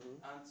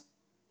 and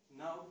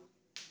now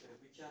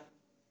we can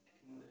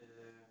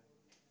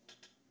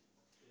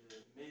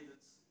made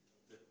it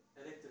the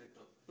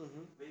electrical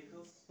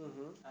vehicles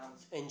and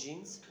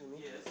Engines, you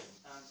mean? yes,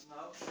 and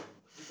now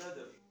we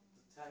better the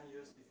 10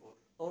 years before.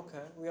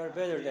 Okay, we are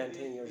better than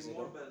Maybe 10 years we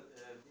ago.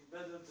 we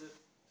better the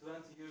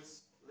 20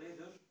 years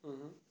later,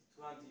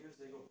 20 years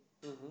ago,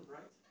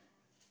 right?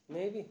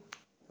 Maybe.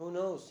 Who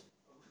knows?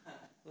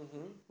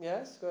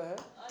 Yes, go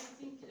ahead. I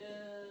think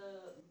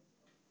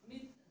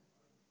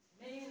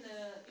main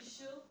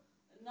issue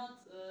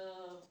not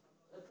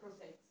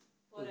protect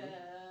for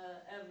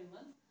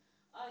everyone.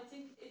 I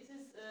think it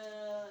is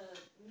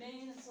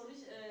main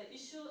solution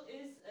issue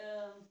is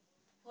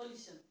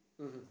pollution.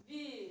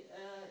 We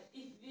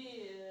if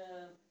we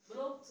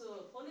broke to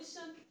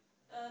pollution,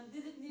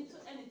 didn't need to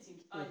anything.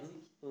 I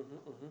think.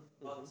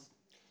 But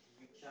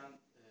we can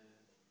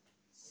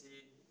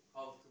see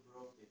how to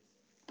broke it.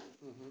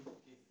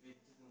 If we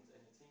didn't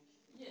anything,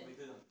 Yeah. we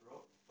didn't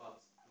broke,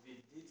 but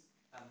we did,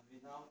 and we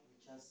now we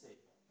can say,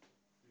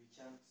 we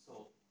can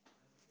solve.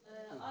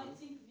 I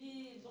think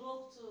we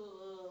broke to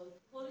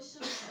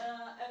pollution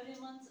every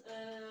month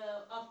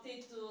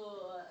update to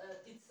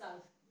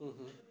itself.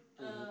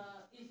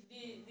 If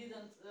we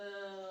didn't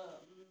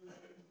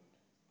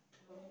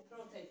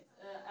protect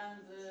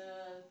and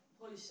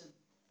pollution,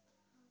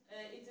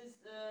 it is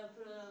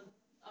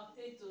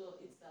update to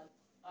itself.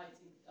 I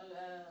think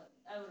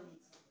every month.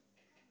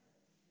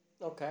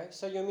 Okay,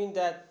 so you mean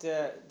that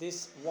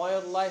this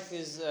wildlife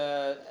is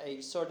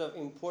a sort of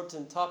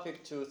important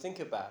topic to think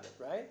about it,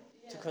 right?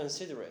 To Yeah.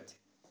 consider it.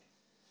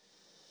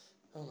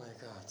 Oh my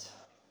God.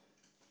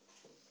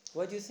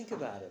 What do you think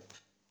about it?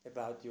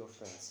 About your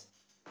friends?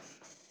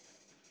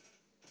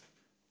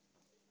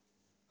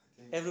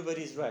 I think,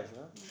 Everybody's right,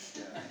 huh?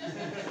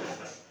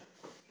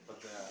 but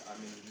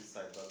I'm in this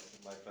side, but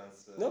my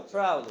friends. No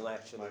problem,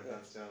 actually. My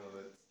friends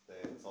generally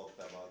they talked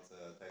about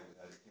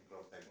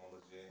improve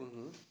technology,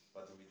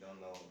 but we don't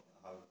know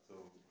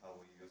how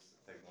we use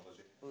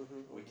technology.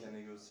 We can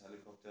use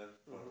helicopter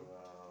for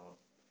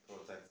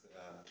protect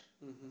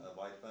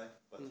wildlife,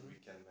 but we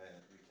can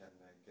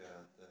make the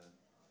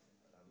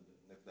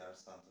nuclear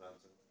central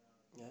too.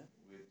 Yeah.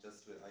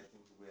 I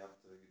think we have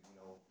to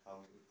know how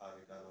are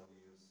we gonna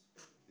use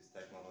this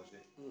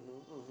technology.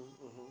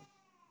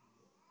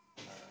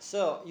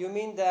 So you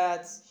mean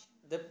that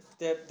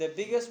the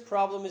biggest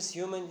problem is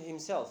human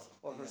himself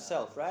or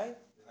herself, right?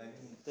 I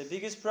mean, The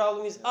biggest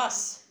problem is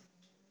us,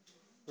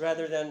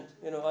 rather than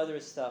other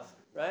stuff,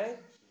 right?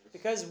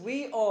 Because we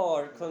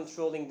are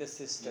controlling the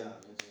system.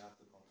 yeah, we have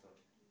to control.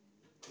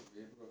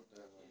 We broke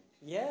the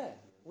environment. Yeah,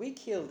 we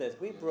killed it.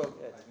 We broke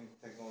it. I think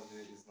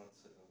technology is not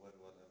very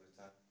well every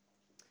time.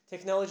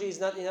 Technology is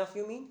not enough,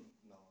 you mean?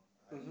 No,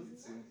 I mean,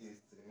 it's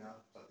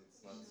enough, but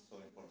it's not so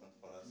important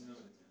for us.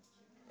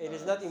 It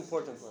is not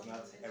important for It's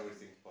us. not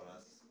everything for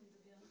us.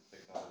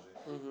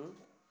 Technology.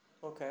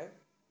 Okay.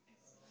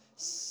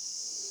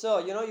 So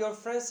your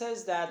friend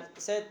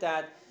said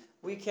that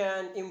we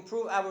can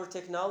improve our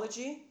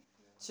technology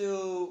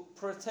to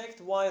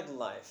protect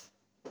wildlife.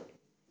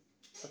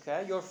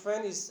 Okay, your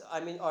friend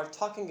are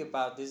talking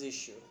about this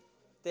issue.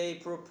 They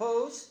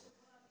propose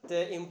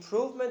the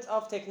improvement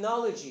of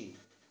technology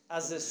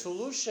as a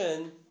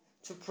solution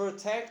to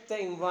protect the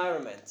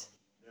environment.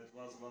 That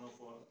was one of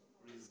our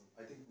reasons.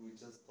 I think we're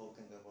just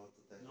talking about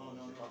the No,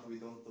 technology, no. but we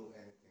don't do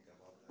anything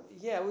about that.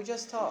 Yeah, we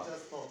just talk. We're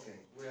just talking.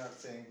 We are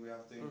saying we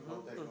have to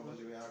improve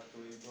technology, we have to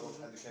improve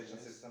education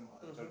system.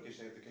 Turkish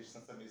education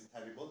system is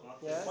terrible.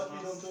 Yeah. But we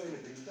don't do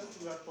anything. Just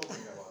we are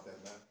talking about that,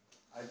 man.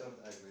 I don't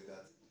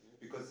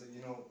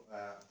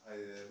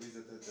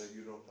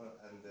Europe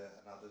and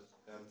another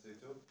country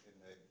too in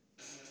the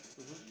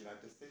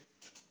United States,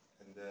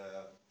 and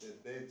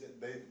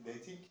they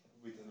think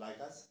with like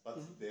us, but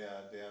they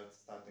are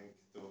starting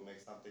to make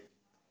something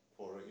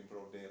for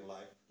improve their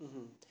life.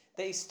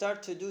 They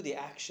start to do the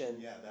action.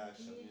 Yeah, the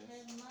action. We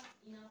have not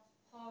enough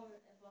power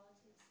about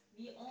it.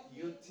 We only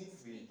You think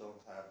we speak.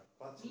 don't have,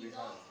 but We we don't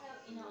have. have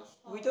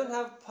enough power. We don't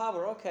have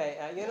power. Okay,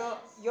 you know,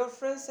 Yes. your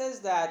friend says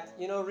that,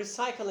 you know,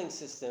 recycling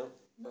system,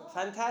 No.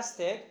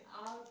 fantastic.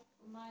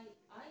 My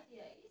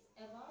idea is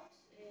about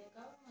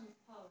government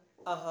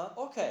power.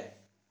 Okay.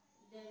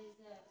 There is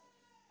a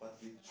But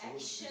we choose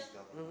action this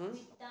government.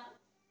 with them,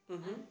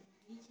 and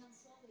we can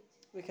solve it.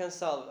 We can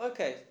solve it.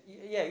 Okay,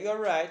 yeah,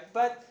 you're right.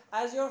 But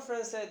as your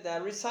friend said,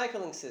 that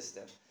recycling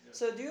system.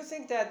 So do you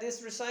think that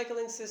this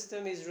recycling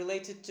system is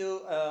related to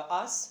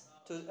us,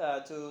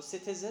 to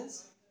citizens?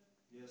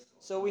 Yes.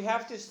 So we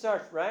have to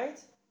start, right?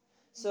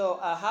 So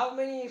how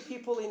many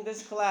people in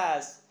this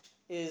class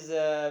is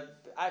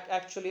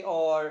actually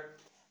are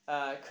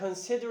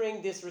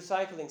considering this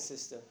recycling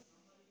system?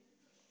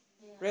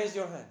 Yeah. Raise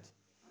your hand.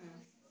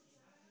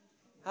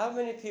 How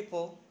many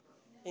people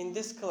in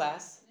this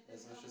class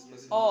As much as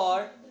possible.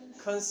 are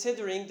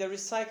considering the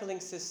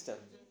recycling system?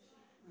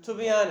 To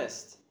be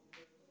honest,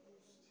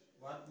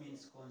 What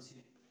means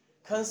consider?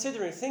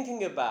 considering,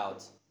 thinking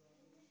about,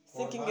 For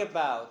thinking what?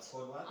 about.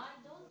 For what? I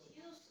don't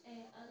use a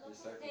lot of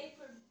Recycle.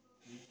 paper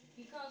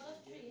because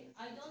of tree.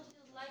 I don't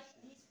use like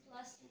these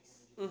plastics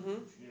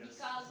Yes.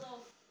 because of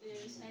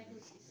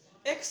recycling system.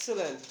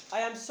 Excellent. I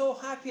am so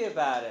happy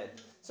about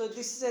it. So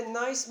this is a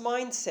nice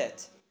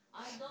mindset.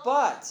 I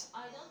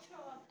don't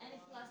throw up any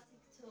plastic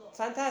to.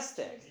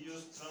 Fantastic. We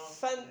use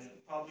Fan-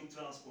 public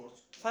transport.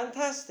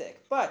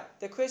 Fantastic. But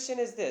the question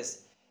is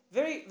this.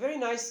 Very, very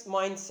nice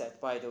mindset,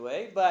 by the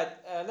way.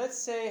 But let's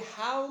say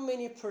how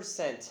many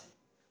percent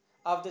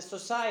of the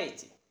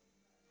society,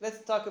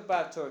 let's talk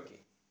about Turkey,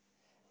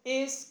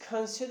 is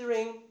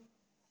considering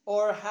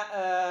or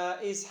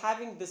is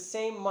having the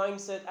same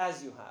mindset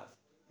as you have?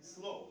 It's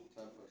low.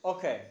 10%.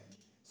 Okay.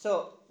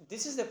 So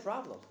this is the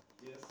problem.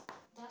 Yes.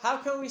 But How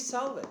can we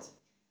solve it?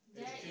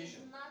 there is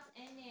Education. not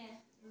any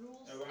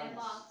rules Awareness.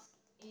 about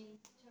in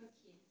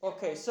Turkey.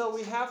 Okay, so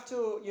we have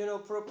to, you know,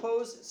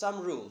 propose some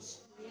rules.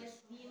 Yes,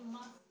 we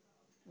must.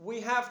 We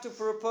have to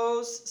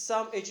propose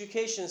some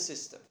education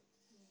system.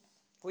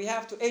 We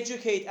have to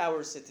educate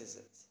our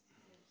citizens.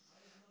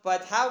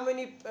 But how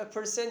many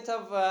percent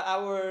of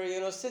our, you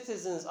know,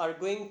 citizens are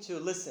going to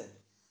listen?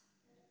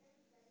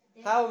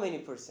 They, How many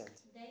percent?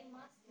 they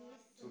must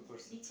listen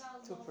 2%.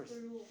 because 2%. of the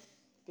rules.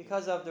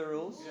 Because of the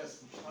rules?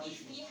 Yes. If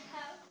Punishment. we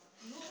have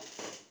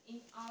rules in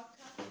our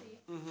country,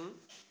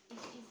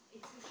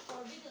 it is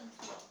forbidden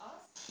to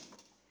us,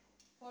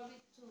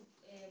 forbidden to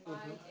by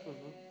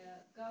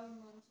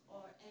government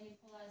or any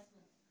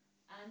policeman,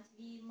 and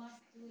we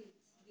must do it.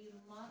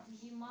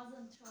 We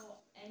mustn't throw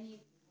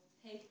any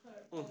paper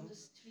on the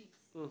street.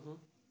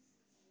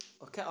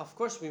 Okay, of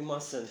course we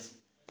mustn't.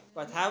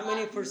 But how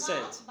many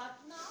percent? But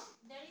now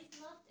there is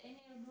not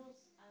any rules,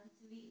 and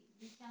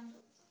we can do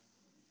it.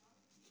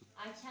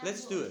 I can.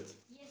 Let's do it.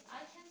 Yes,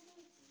 I can do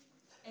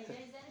it. If there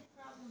is any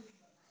problem.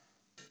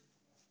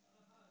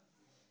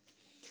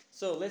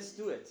 So let's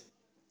do it.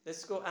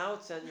 Let's go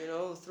out and, you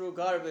know, throw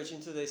garbage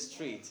into the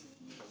street.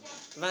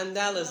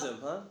 Vandalism,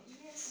 huh?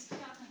 Yes.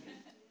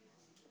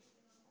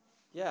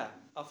 Yeah,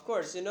 of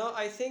course. You know,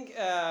 I think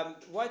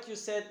what you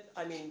said,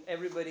 I mean,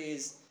 everybody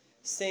is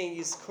saying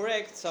is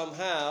correct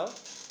somehow.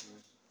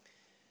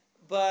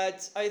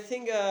 But I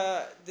think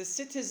the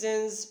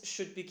citizens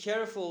should be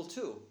careful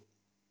too.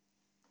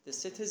 The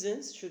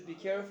citizens should be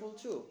careful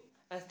too.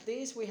 At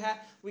least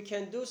we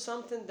can do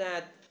something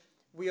that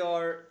we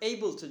are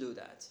able to do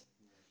that.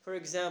 For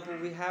example,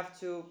 we have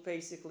to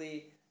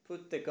basically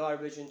put the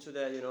garbage into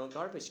the, you know,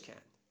 garbage can.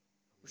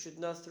 We should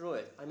not throw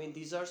it. I mean,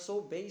 these are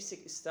so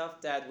basic stuff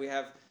that we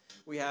have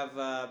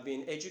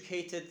been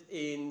educated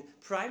in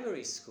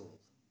primary school,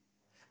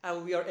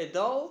 and we are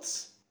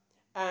adults,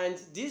 and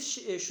this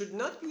should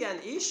not be an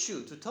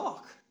issue to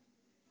talk,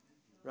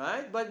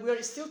 right? But we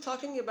are still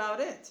talking about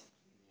it.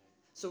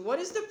 So what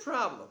is the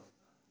problem?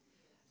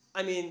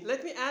 I mean,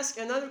 let me ask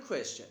another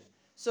question.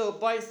 So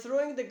by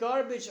throwing the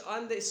garbage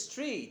on the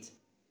street,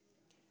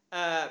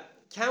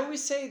 can we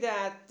say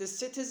that the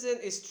citizen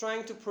is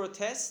trying to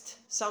protest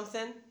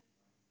something?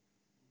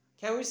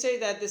 Can we say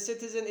that the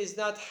citizen is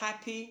not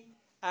happy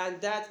and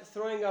that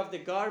throwing of the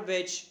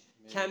garbage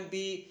can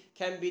be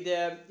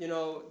the, you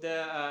know,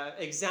 the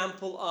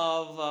example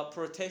of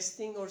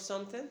protesting or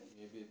something?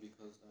 Maybe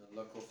because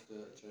lack of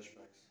the trash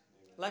bags.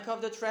 Maybe. Lack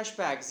of the trash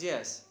bags,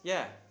 yes.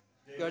 Yeah.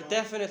 You're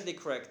definitely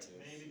correct.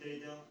 Maybe they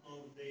don't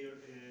know their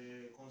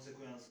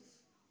consequences.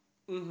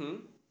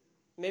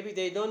 Maybe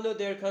they don't know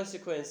their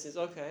consequences.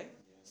 Okay.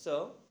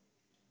 So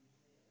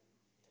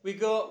we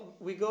go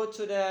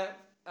to the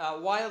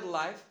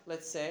wildlife,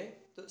 let's say,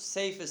 the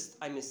safest,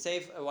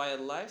 safe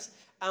wildlife,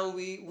 and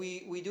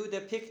we do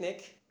the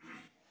picnic.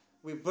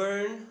 We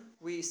burn,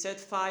 we set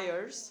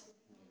fires.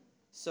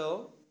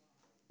 So,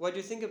 what do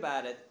you think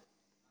about it?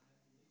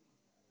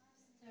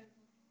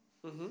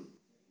 Mm-hmm.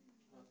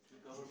 But the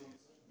government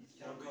It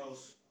can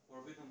cause.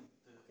 forbidden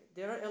the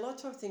There are a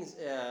lot of things,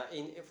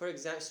 for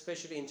example,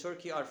 especially in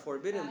Turkey, are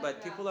forbidden,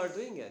 but people are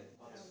doing it.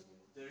 but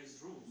there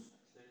is rules.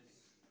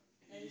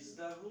 Is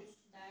there rules?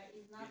 There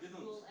is We not didn't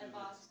rule do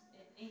about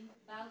in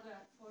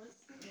Belgrade forest.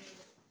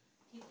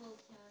 People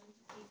can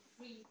be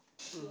free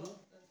to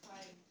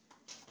find.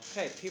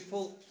 Okay,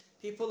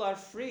 people are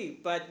free,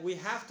 but we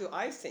have to.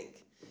 I think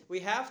we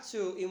have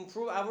to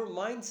improve our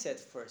mindset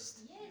first.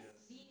 Yes,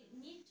 we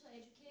need to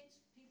educate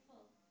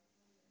people.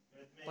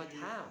 But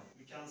Maybe how?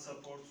 we can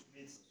support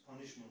with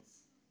punishments.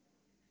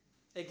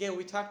 Again,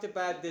 we talked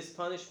about this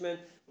punishment.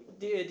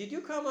 Did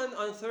you come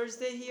on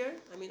Thursday here?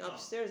 I mean, No.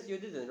 upstairs you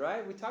didn't,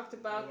 right? We talked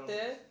about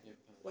the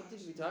what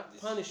did we talk?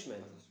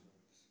 Punishment.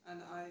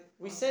 And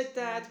We said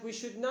that we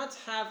should not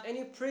have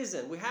any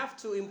prison. We have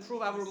to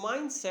improve our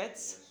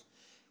mindsets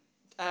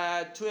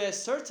to a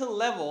certain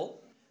level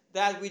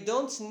that we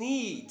don't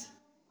need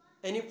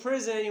any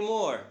prison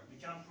anymore. We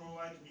can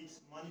provide with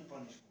money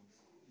punishment.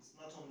 It's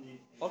not only.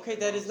 Okay,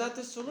 that is not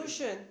the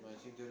solution. I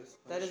think there is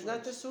That is not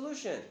the punishment,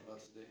 solution.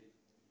 but they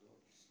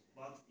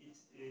But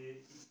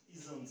it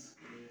isn't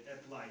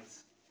applied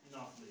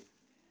enoughly.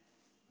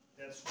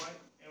 That's why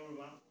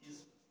everyone is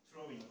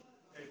throwing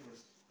papers,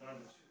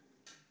 garbage.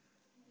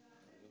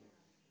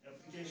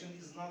 Application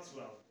is not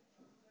well.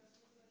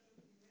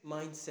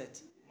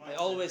 Mindset. I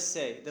always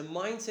say the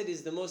mindset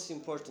is the most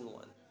important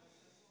one.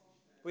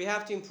 We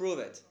have to improve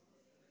it.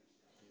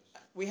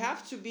 We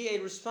have to be a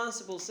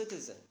responsible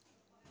citizen.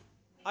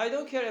 I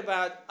don't care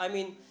about, I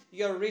mean,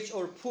 you're rich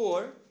or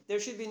poor, there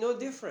should be no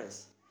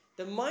difference.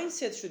 The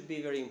mindset should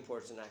be very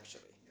important,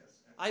 actually.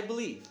 I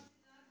believe.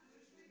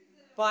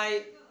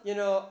 By,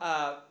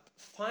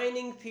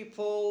 fining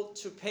people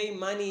to pay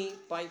money,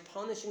 by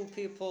punishing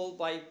people,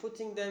 by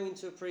putting them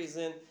into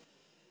prison,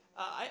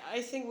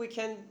 I think we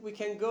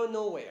can go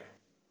nowhere.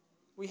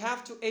 We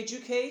have to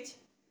educate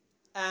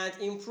and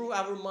improve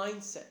our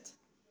mindset.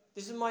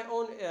 This is my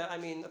own,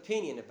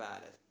 opinion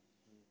about it.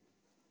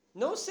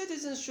 No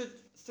citizen should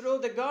throw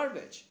the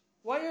garbage.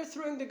 Why are you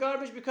throwing the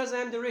garbage? Because I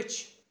am the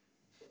rich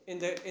in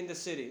the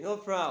city. No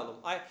problem.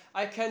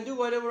 I can do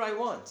whatever I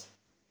want.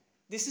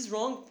 This is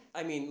wrong,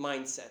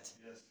 mindset.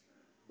 Yes.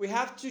 We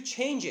have to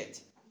change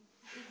it.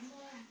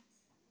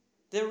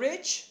 The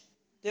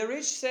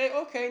rich say,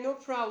 okay, no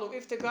problem.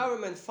 If the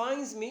government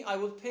fines me, I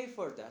will pay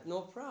for that.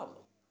 No problem.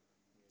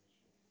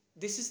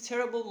 This is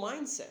terrible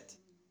mindset.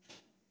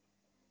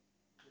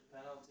 The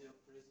penalty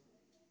of prison.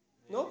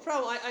 No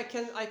problem. I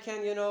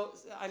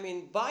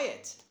can buy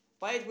it.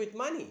 Buy it with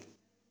money.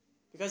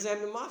 Because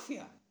I'm the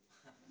mafia.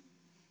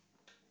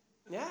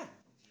 Yeah.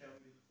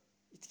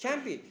 It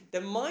can be. The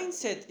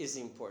mindset is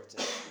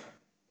important.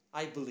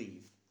 I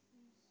believe.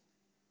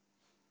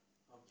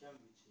 How can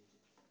we change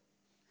it?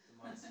 The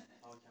mindset.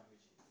 How can we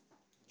change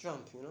it?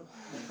 Jump,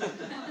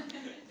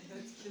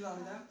 let's kill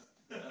on them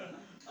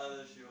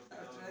Other issue of the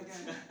after government.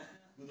 again.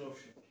 Good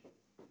option.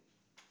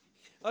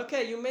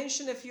 Okay, you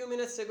mentioned a few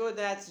minutes ago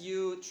that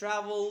you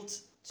traveled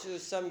to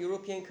some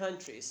European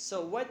countries.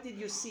 So what did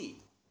you see?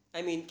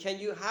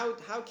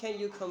 How can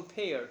you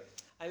compare?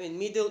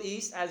 Middle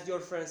East, as your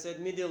friend said,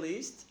 Middle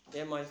East,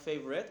 they're my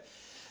favorite,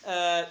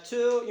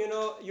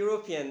 to,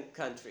 European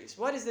countries.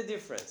 What is the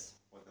difference?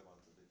 What about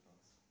the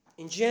difference?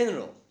 In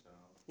general.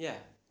 Yeah.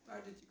 Where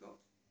did you go?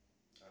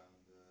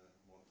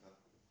 Malta,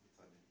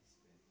 Italy,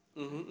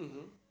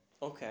 Spain.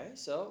 Okay,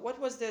 so what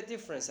was the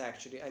difference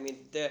actually?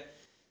 The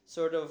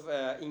sort of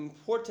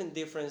important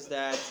difference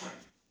that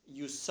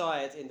you saw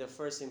it in the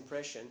first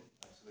impression.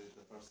 Actually,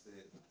 the first day,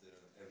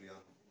 everyone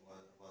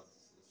was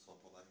so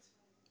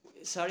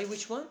polite. Sorry,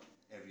 which one?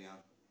 Everyone.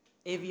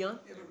 Evian?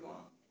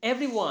 Everyone.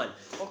 Everyone.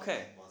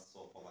 Okay. Was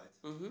so polite.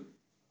 Mm-hmm.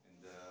 In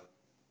the,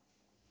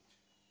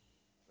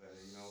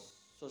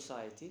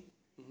 Society.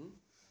 Mm-hmm.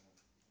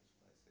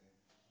 what should I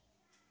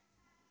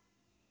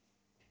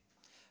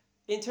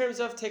say? In terms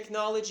of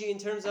technology, in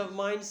terms of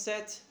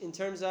mindset, in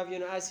terms of,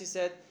 as you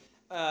said,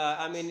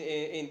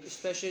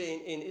 especially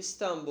in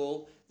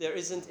Istanbul, there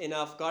isn't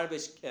enough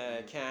garbage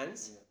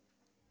cans.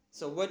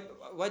 So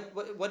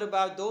what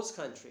about those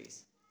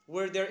countries?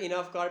 Were there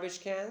enough garbage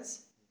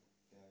cans?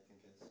 Yeah, I think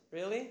yes.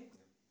 Really?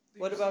 Do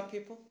What you about see,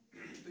 people?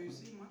 Do you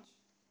see much?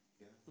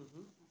 Yeah.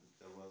 Mm-hmm.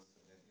 There was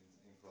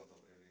in front of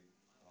every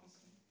house.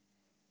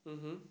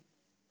 Mm-hmm.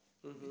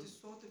 Mm-hmm. It is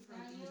so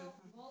different When in you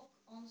Japan. walk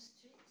on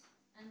street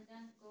and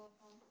then go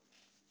home,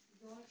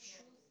 your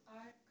shoes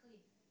are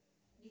clean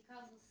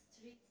because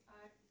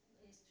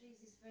the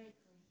streets is very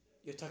clean.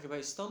 You're talking about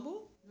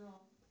Istanbul? No.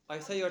 I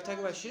thought you were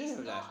talking about Turkey is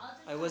Şirinevler. no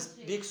other I was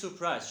country. big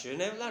surprised.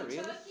 Şirinevler, In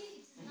really? Turkey,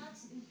 it's not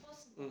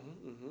impossible.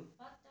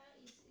 But there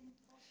is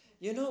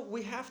impossible.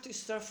 We have to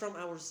start from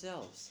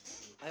ourselves.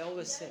 I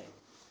always say.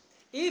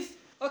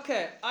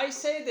 I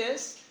say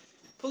this,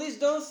 please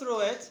don't throw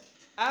it.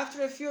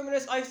 After a few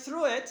minutes, I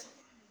threw it.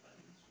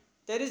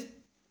 That is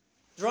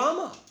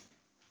drama.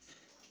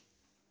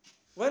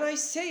 When I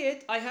say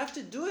it, I have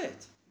to do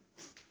it.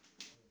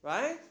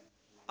 Right?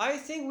 I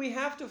think we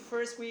have to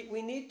first,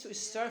 we need to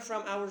start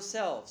from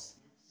ourselves.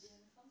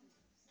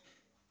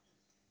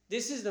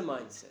 This is the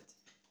mindset.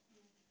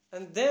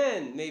 And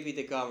then maybe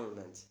the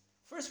government.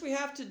 First we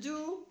have to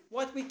do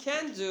what we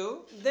can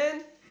do,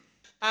 then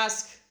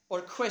ask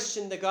or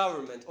question the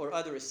government or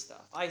other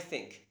stuff, I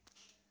think.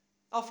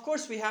 Of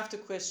course we have to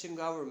question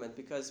government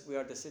because we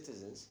are the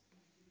citizens.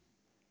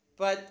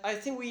 But I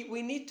think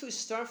we need to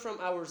start from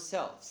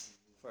ourselves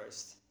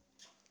first.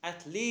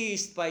 At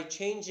least by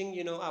changing,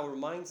 our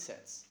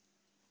mindsets,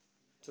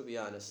 to be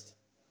honest.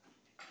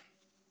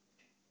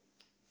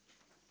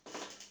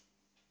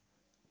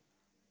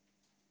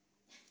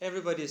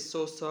 Everybody is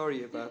so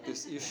sorry about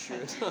this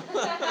issue.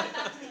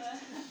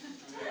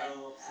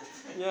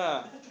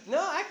 Yeah.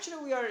 No,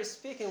 actually we are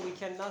speaking, we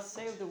cannot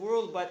save the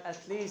world, but at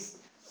least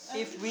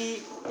if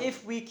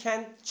we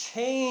can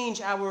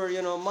change our,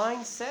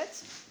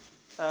 mindset,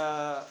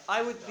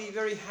 I would be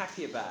very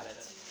happy about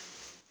it.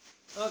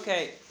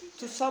 Okay,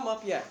 to sum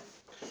up, yeah.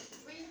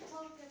 We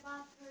talk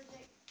about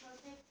protect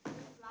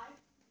life,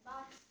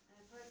 but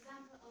for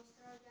example,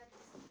 Australia's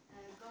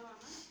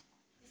government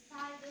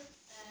decided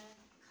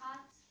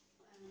cut.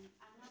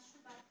 I'm not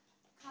sure, but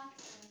cut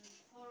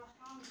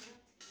 400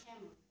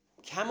 camels.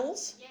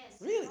 Camels? Yes.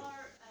 Really?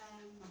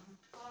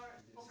 For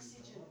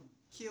oxygen.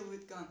 Kill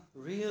with gun.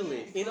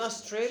 Really? Yes. In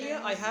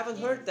Australia, I haven't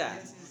heard that.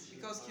 Yes, yes,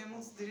 because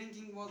camels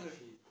drinking water.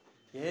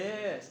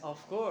 Yes, of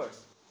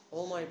course.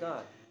 Oh my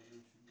God.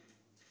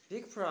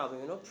 Big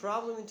problem,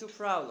 problem into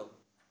problem.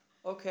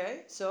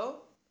 Okay,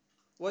 so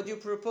what do you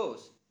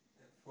propose?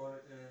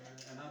 For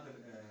another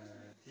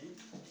thing,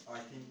 I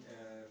think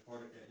for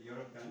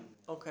European,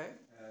 Okay.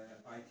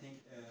 I think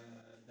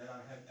there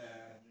are have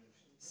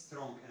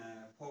strong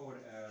power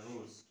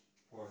rules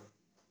for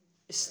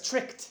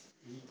Strict.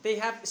 They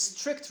have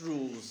strict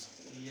rules.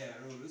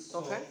 rules.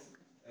 Okay.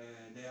 So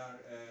they are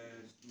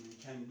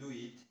can do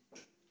it.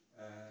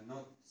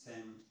 Not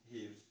same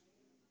here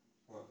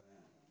for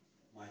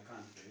my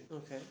country.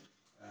 Okay.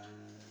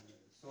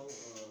 So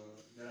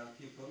there are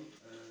people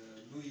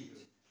do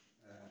it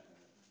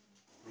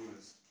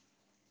rules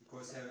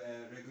because have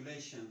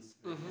regulations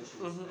and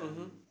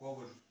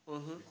power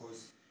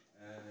because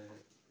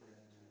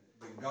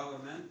the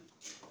government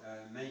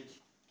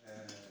make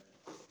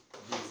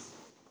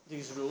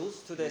These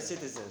rules to the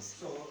citizens.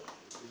 So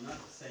not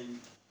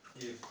same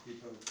here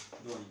people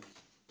doing.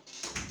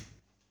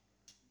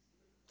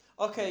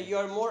 Okay, you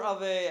are more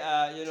of a,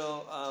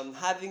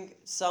 having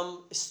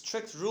some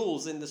strict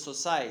rules in the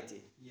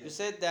society. Yes. You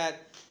said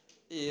that,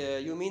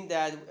 you mean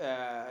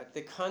that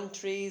the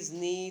countries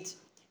need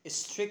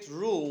strict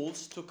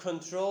rules to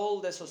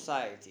control the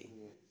society.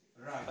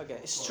 Right. Okay, of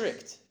course.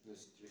 strict. The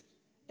strict.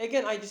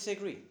 Again, I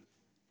disagree.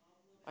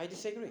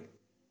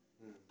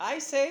 I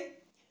say,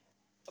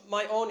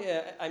 my own,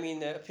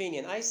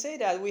 opinion, I say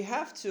that we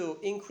have to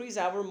increase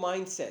our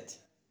mindset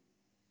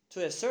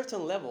to a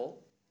certain level,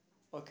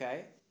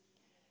 okay,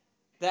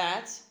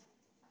 that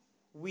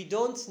we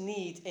don't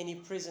need any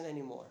prison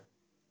anymore.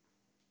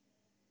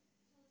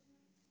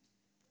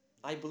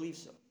 I believe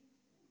so.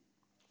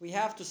 We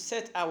have to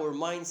set our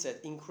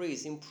mindset,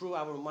 improve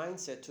our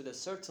mindset to the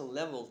certain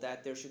level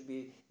that there should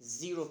be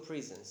zero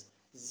prisons,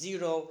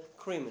 zero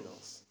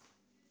criminals.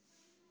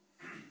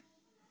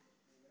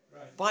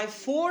 Right. By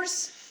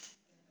force,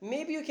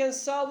 maybe you can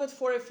solve it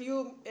for a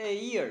few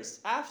years.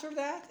 After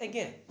that,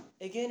 again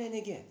and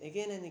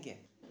again.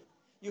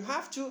 You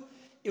have to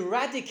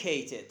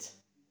eradicate,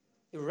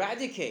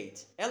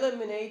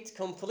 eliminate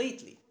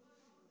completely.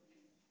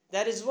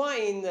 That is why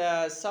in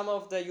some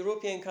of the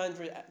European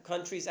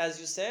countries, as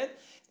you said,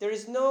 there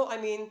is no,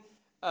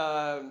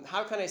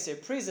 how can I say,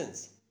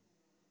 prisons.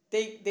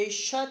 They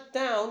shut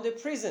down the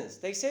prisons.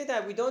 They say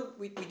that we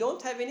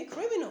don't have any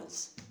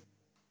criminals.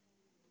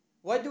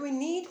 What do we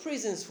need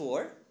prisons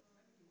for?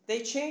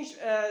 They changed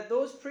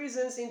those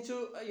prisons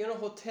into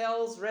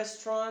hotels,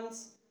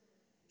 restaurants,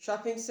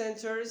 shopping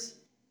centers,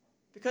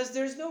 because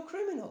there's no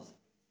criminal.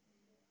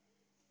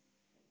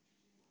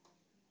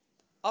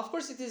 Of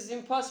course, it is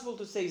impossible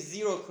to say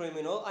zero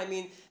criminal.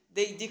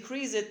 They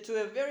decrease it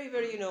to a very,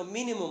 very,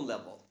 minimum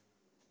level,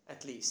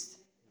 at least.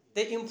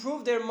 They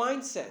improve their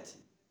mindset.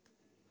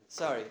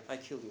 Sorry, I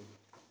killed you.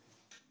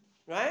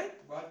 Right?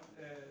 What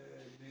do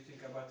you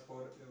think about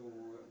for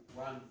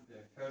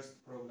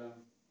first problem?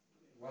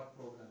 What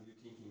problem you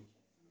thinking?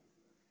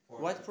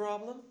 What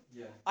problem?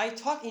 Yeah. I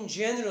talk in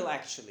general,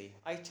 actually.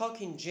 I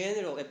talk in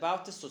general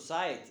about the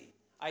society.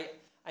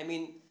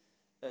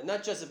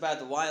 Not just about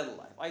the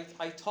wildlife.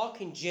 I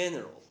talk in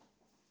general.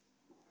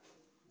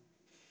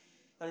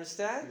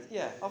 Understand?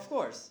 Yeah, of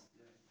course.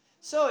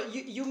 So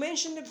you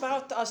mentioned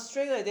about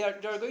Australia. They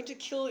are going to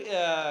kill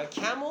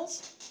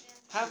camels.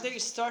 Have they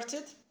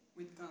started?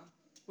 With gun.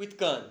 With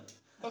gun.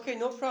 Okay,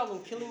 no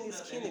problem. Killing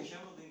is killing.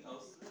 Camel in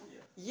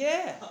Australia?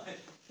 Yeah.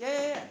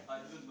 Yeah. I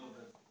didn't know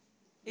that.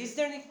 Is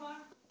there any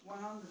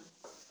 100.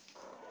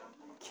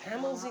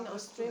 camels in 100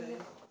 Australia?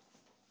 today.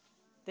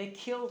 They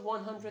killed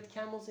 100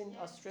 camels in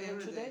Australia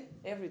Every today?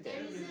 day. Every day.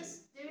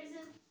 There is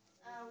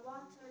a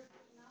water,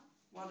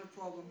 Water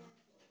problem.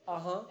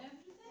 Uh-huh.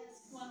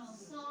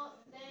 So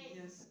they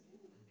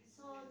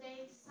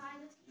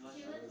decided to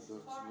kill it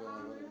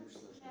 400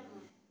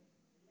 camels.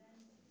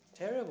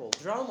 terrible.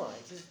 Drama.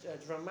 It is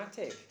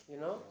dramatic, you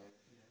know.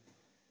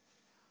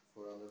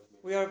 For others,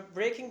 We are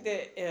breaking the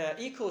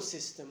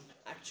ecosystem,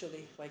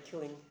 actually, by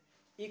killing.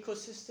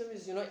 Ecosystem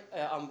is,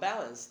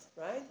 unbalanced,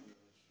 right?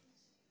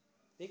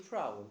 Big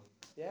problem.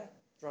 Yeah,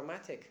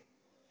 dramatic.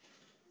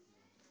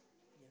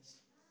 Yes.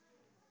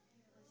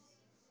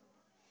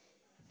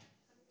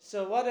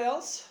 So what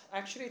else?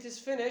 Actually, it is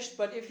finished,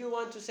 but if you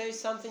want to say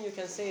something, you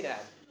can say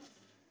that.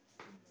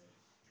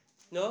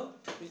 No?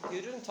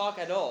 You didn't talk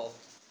at all.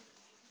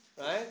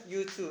 Right?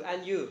 You too,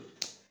 and you.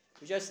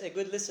 You're just a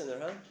good listener,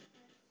 huh?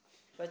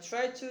 But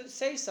try to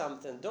say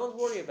something. Don't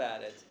worry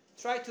about it.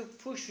 Try to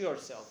push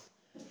yourself.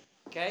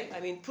 Okay? I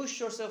mean, push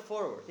yourself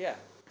forward. Yeah.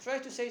 Try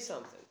to say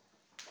something.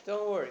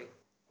 Don't worry.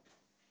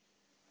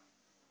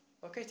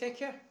 Okay, take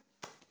care.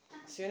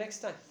 See you next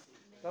time.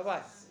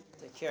 Bye-bye.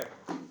 Take care.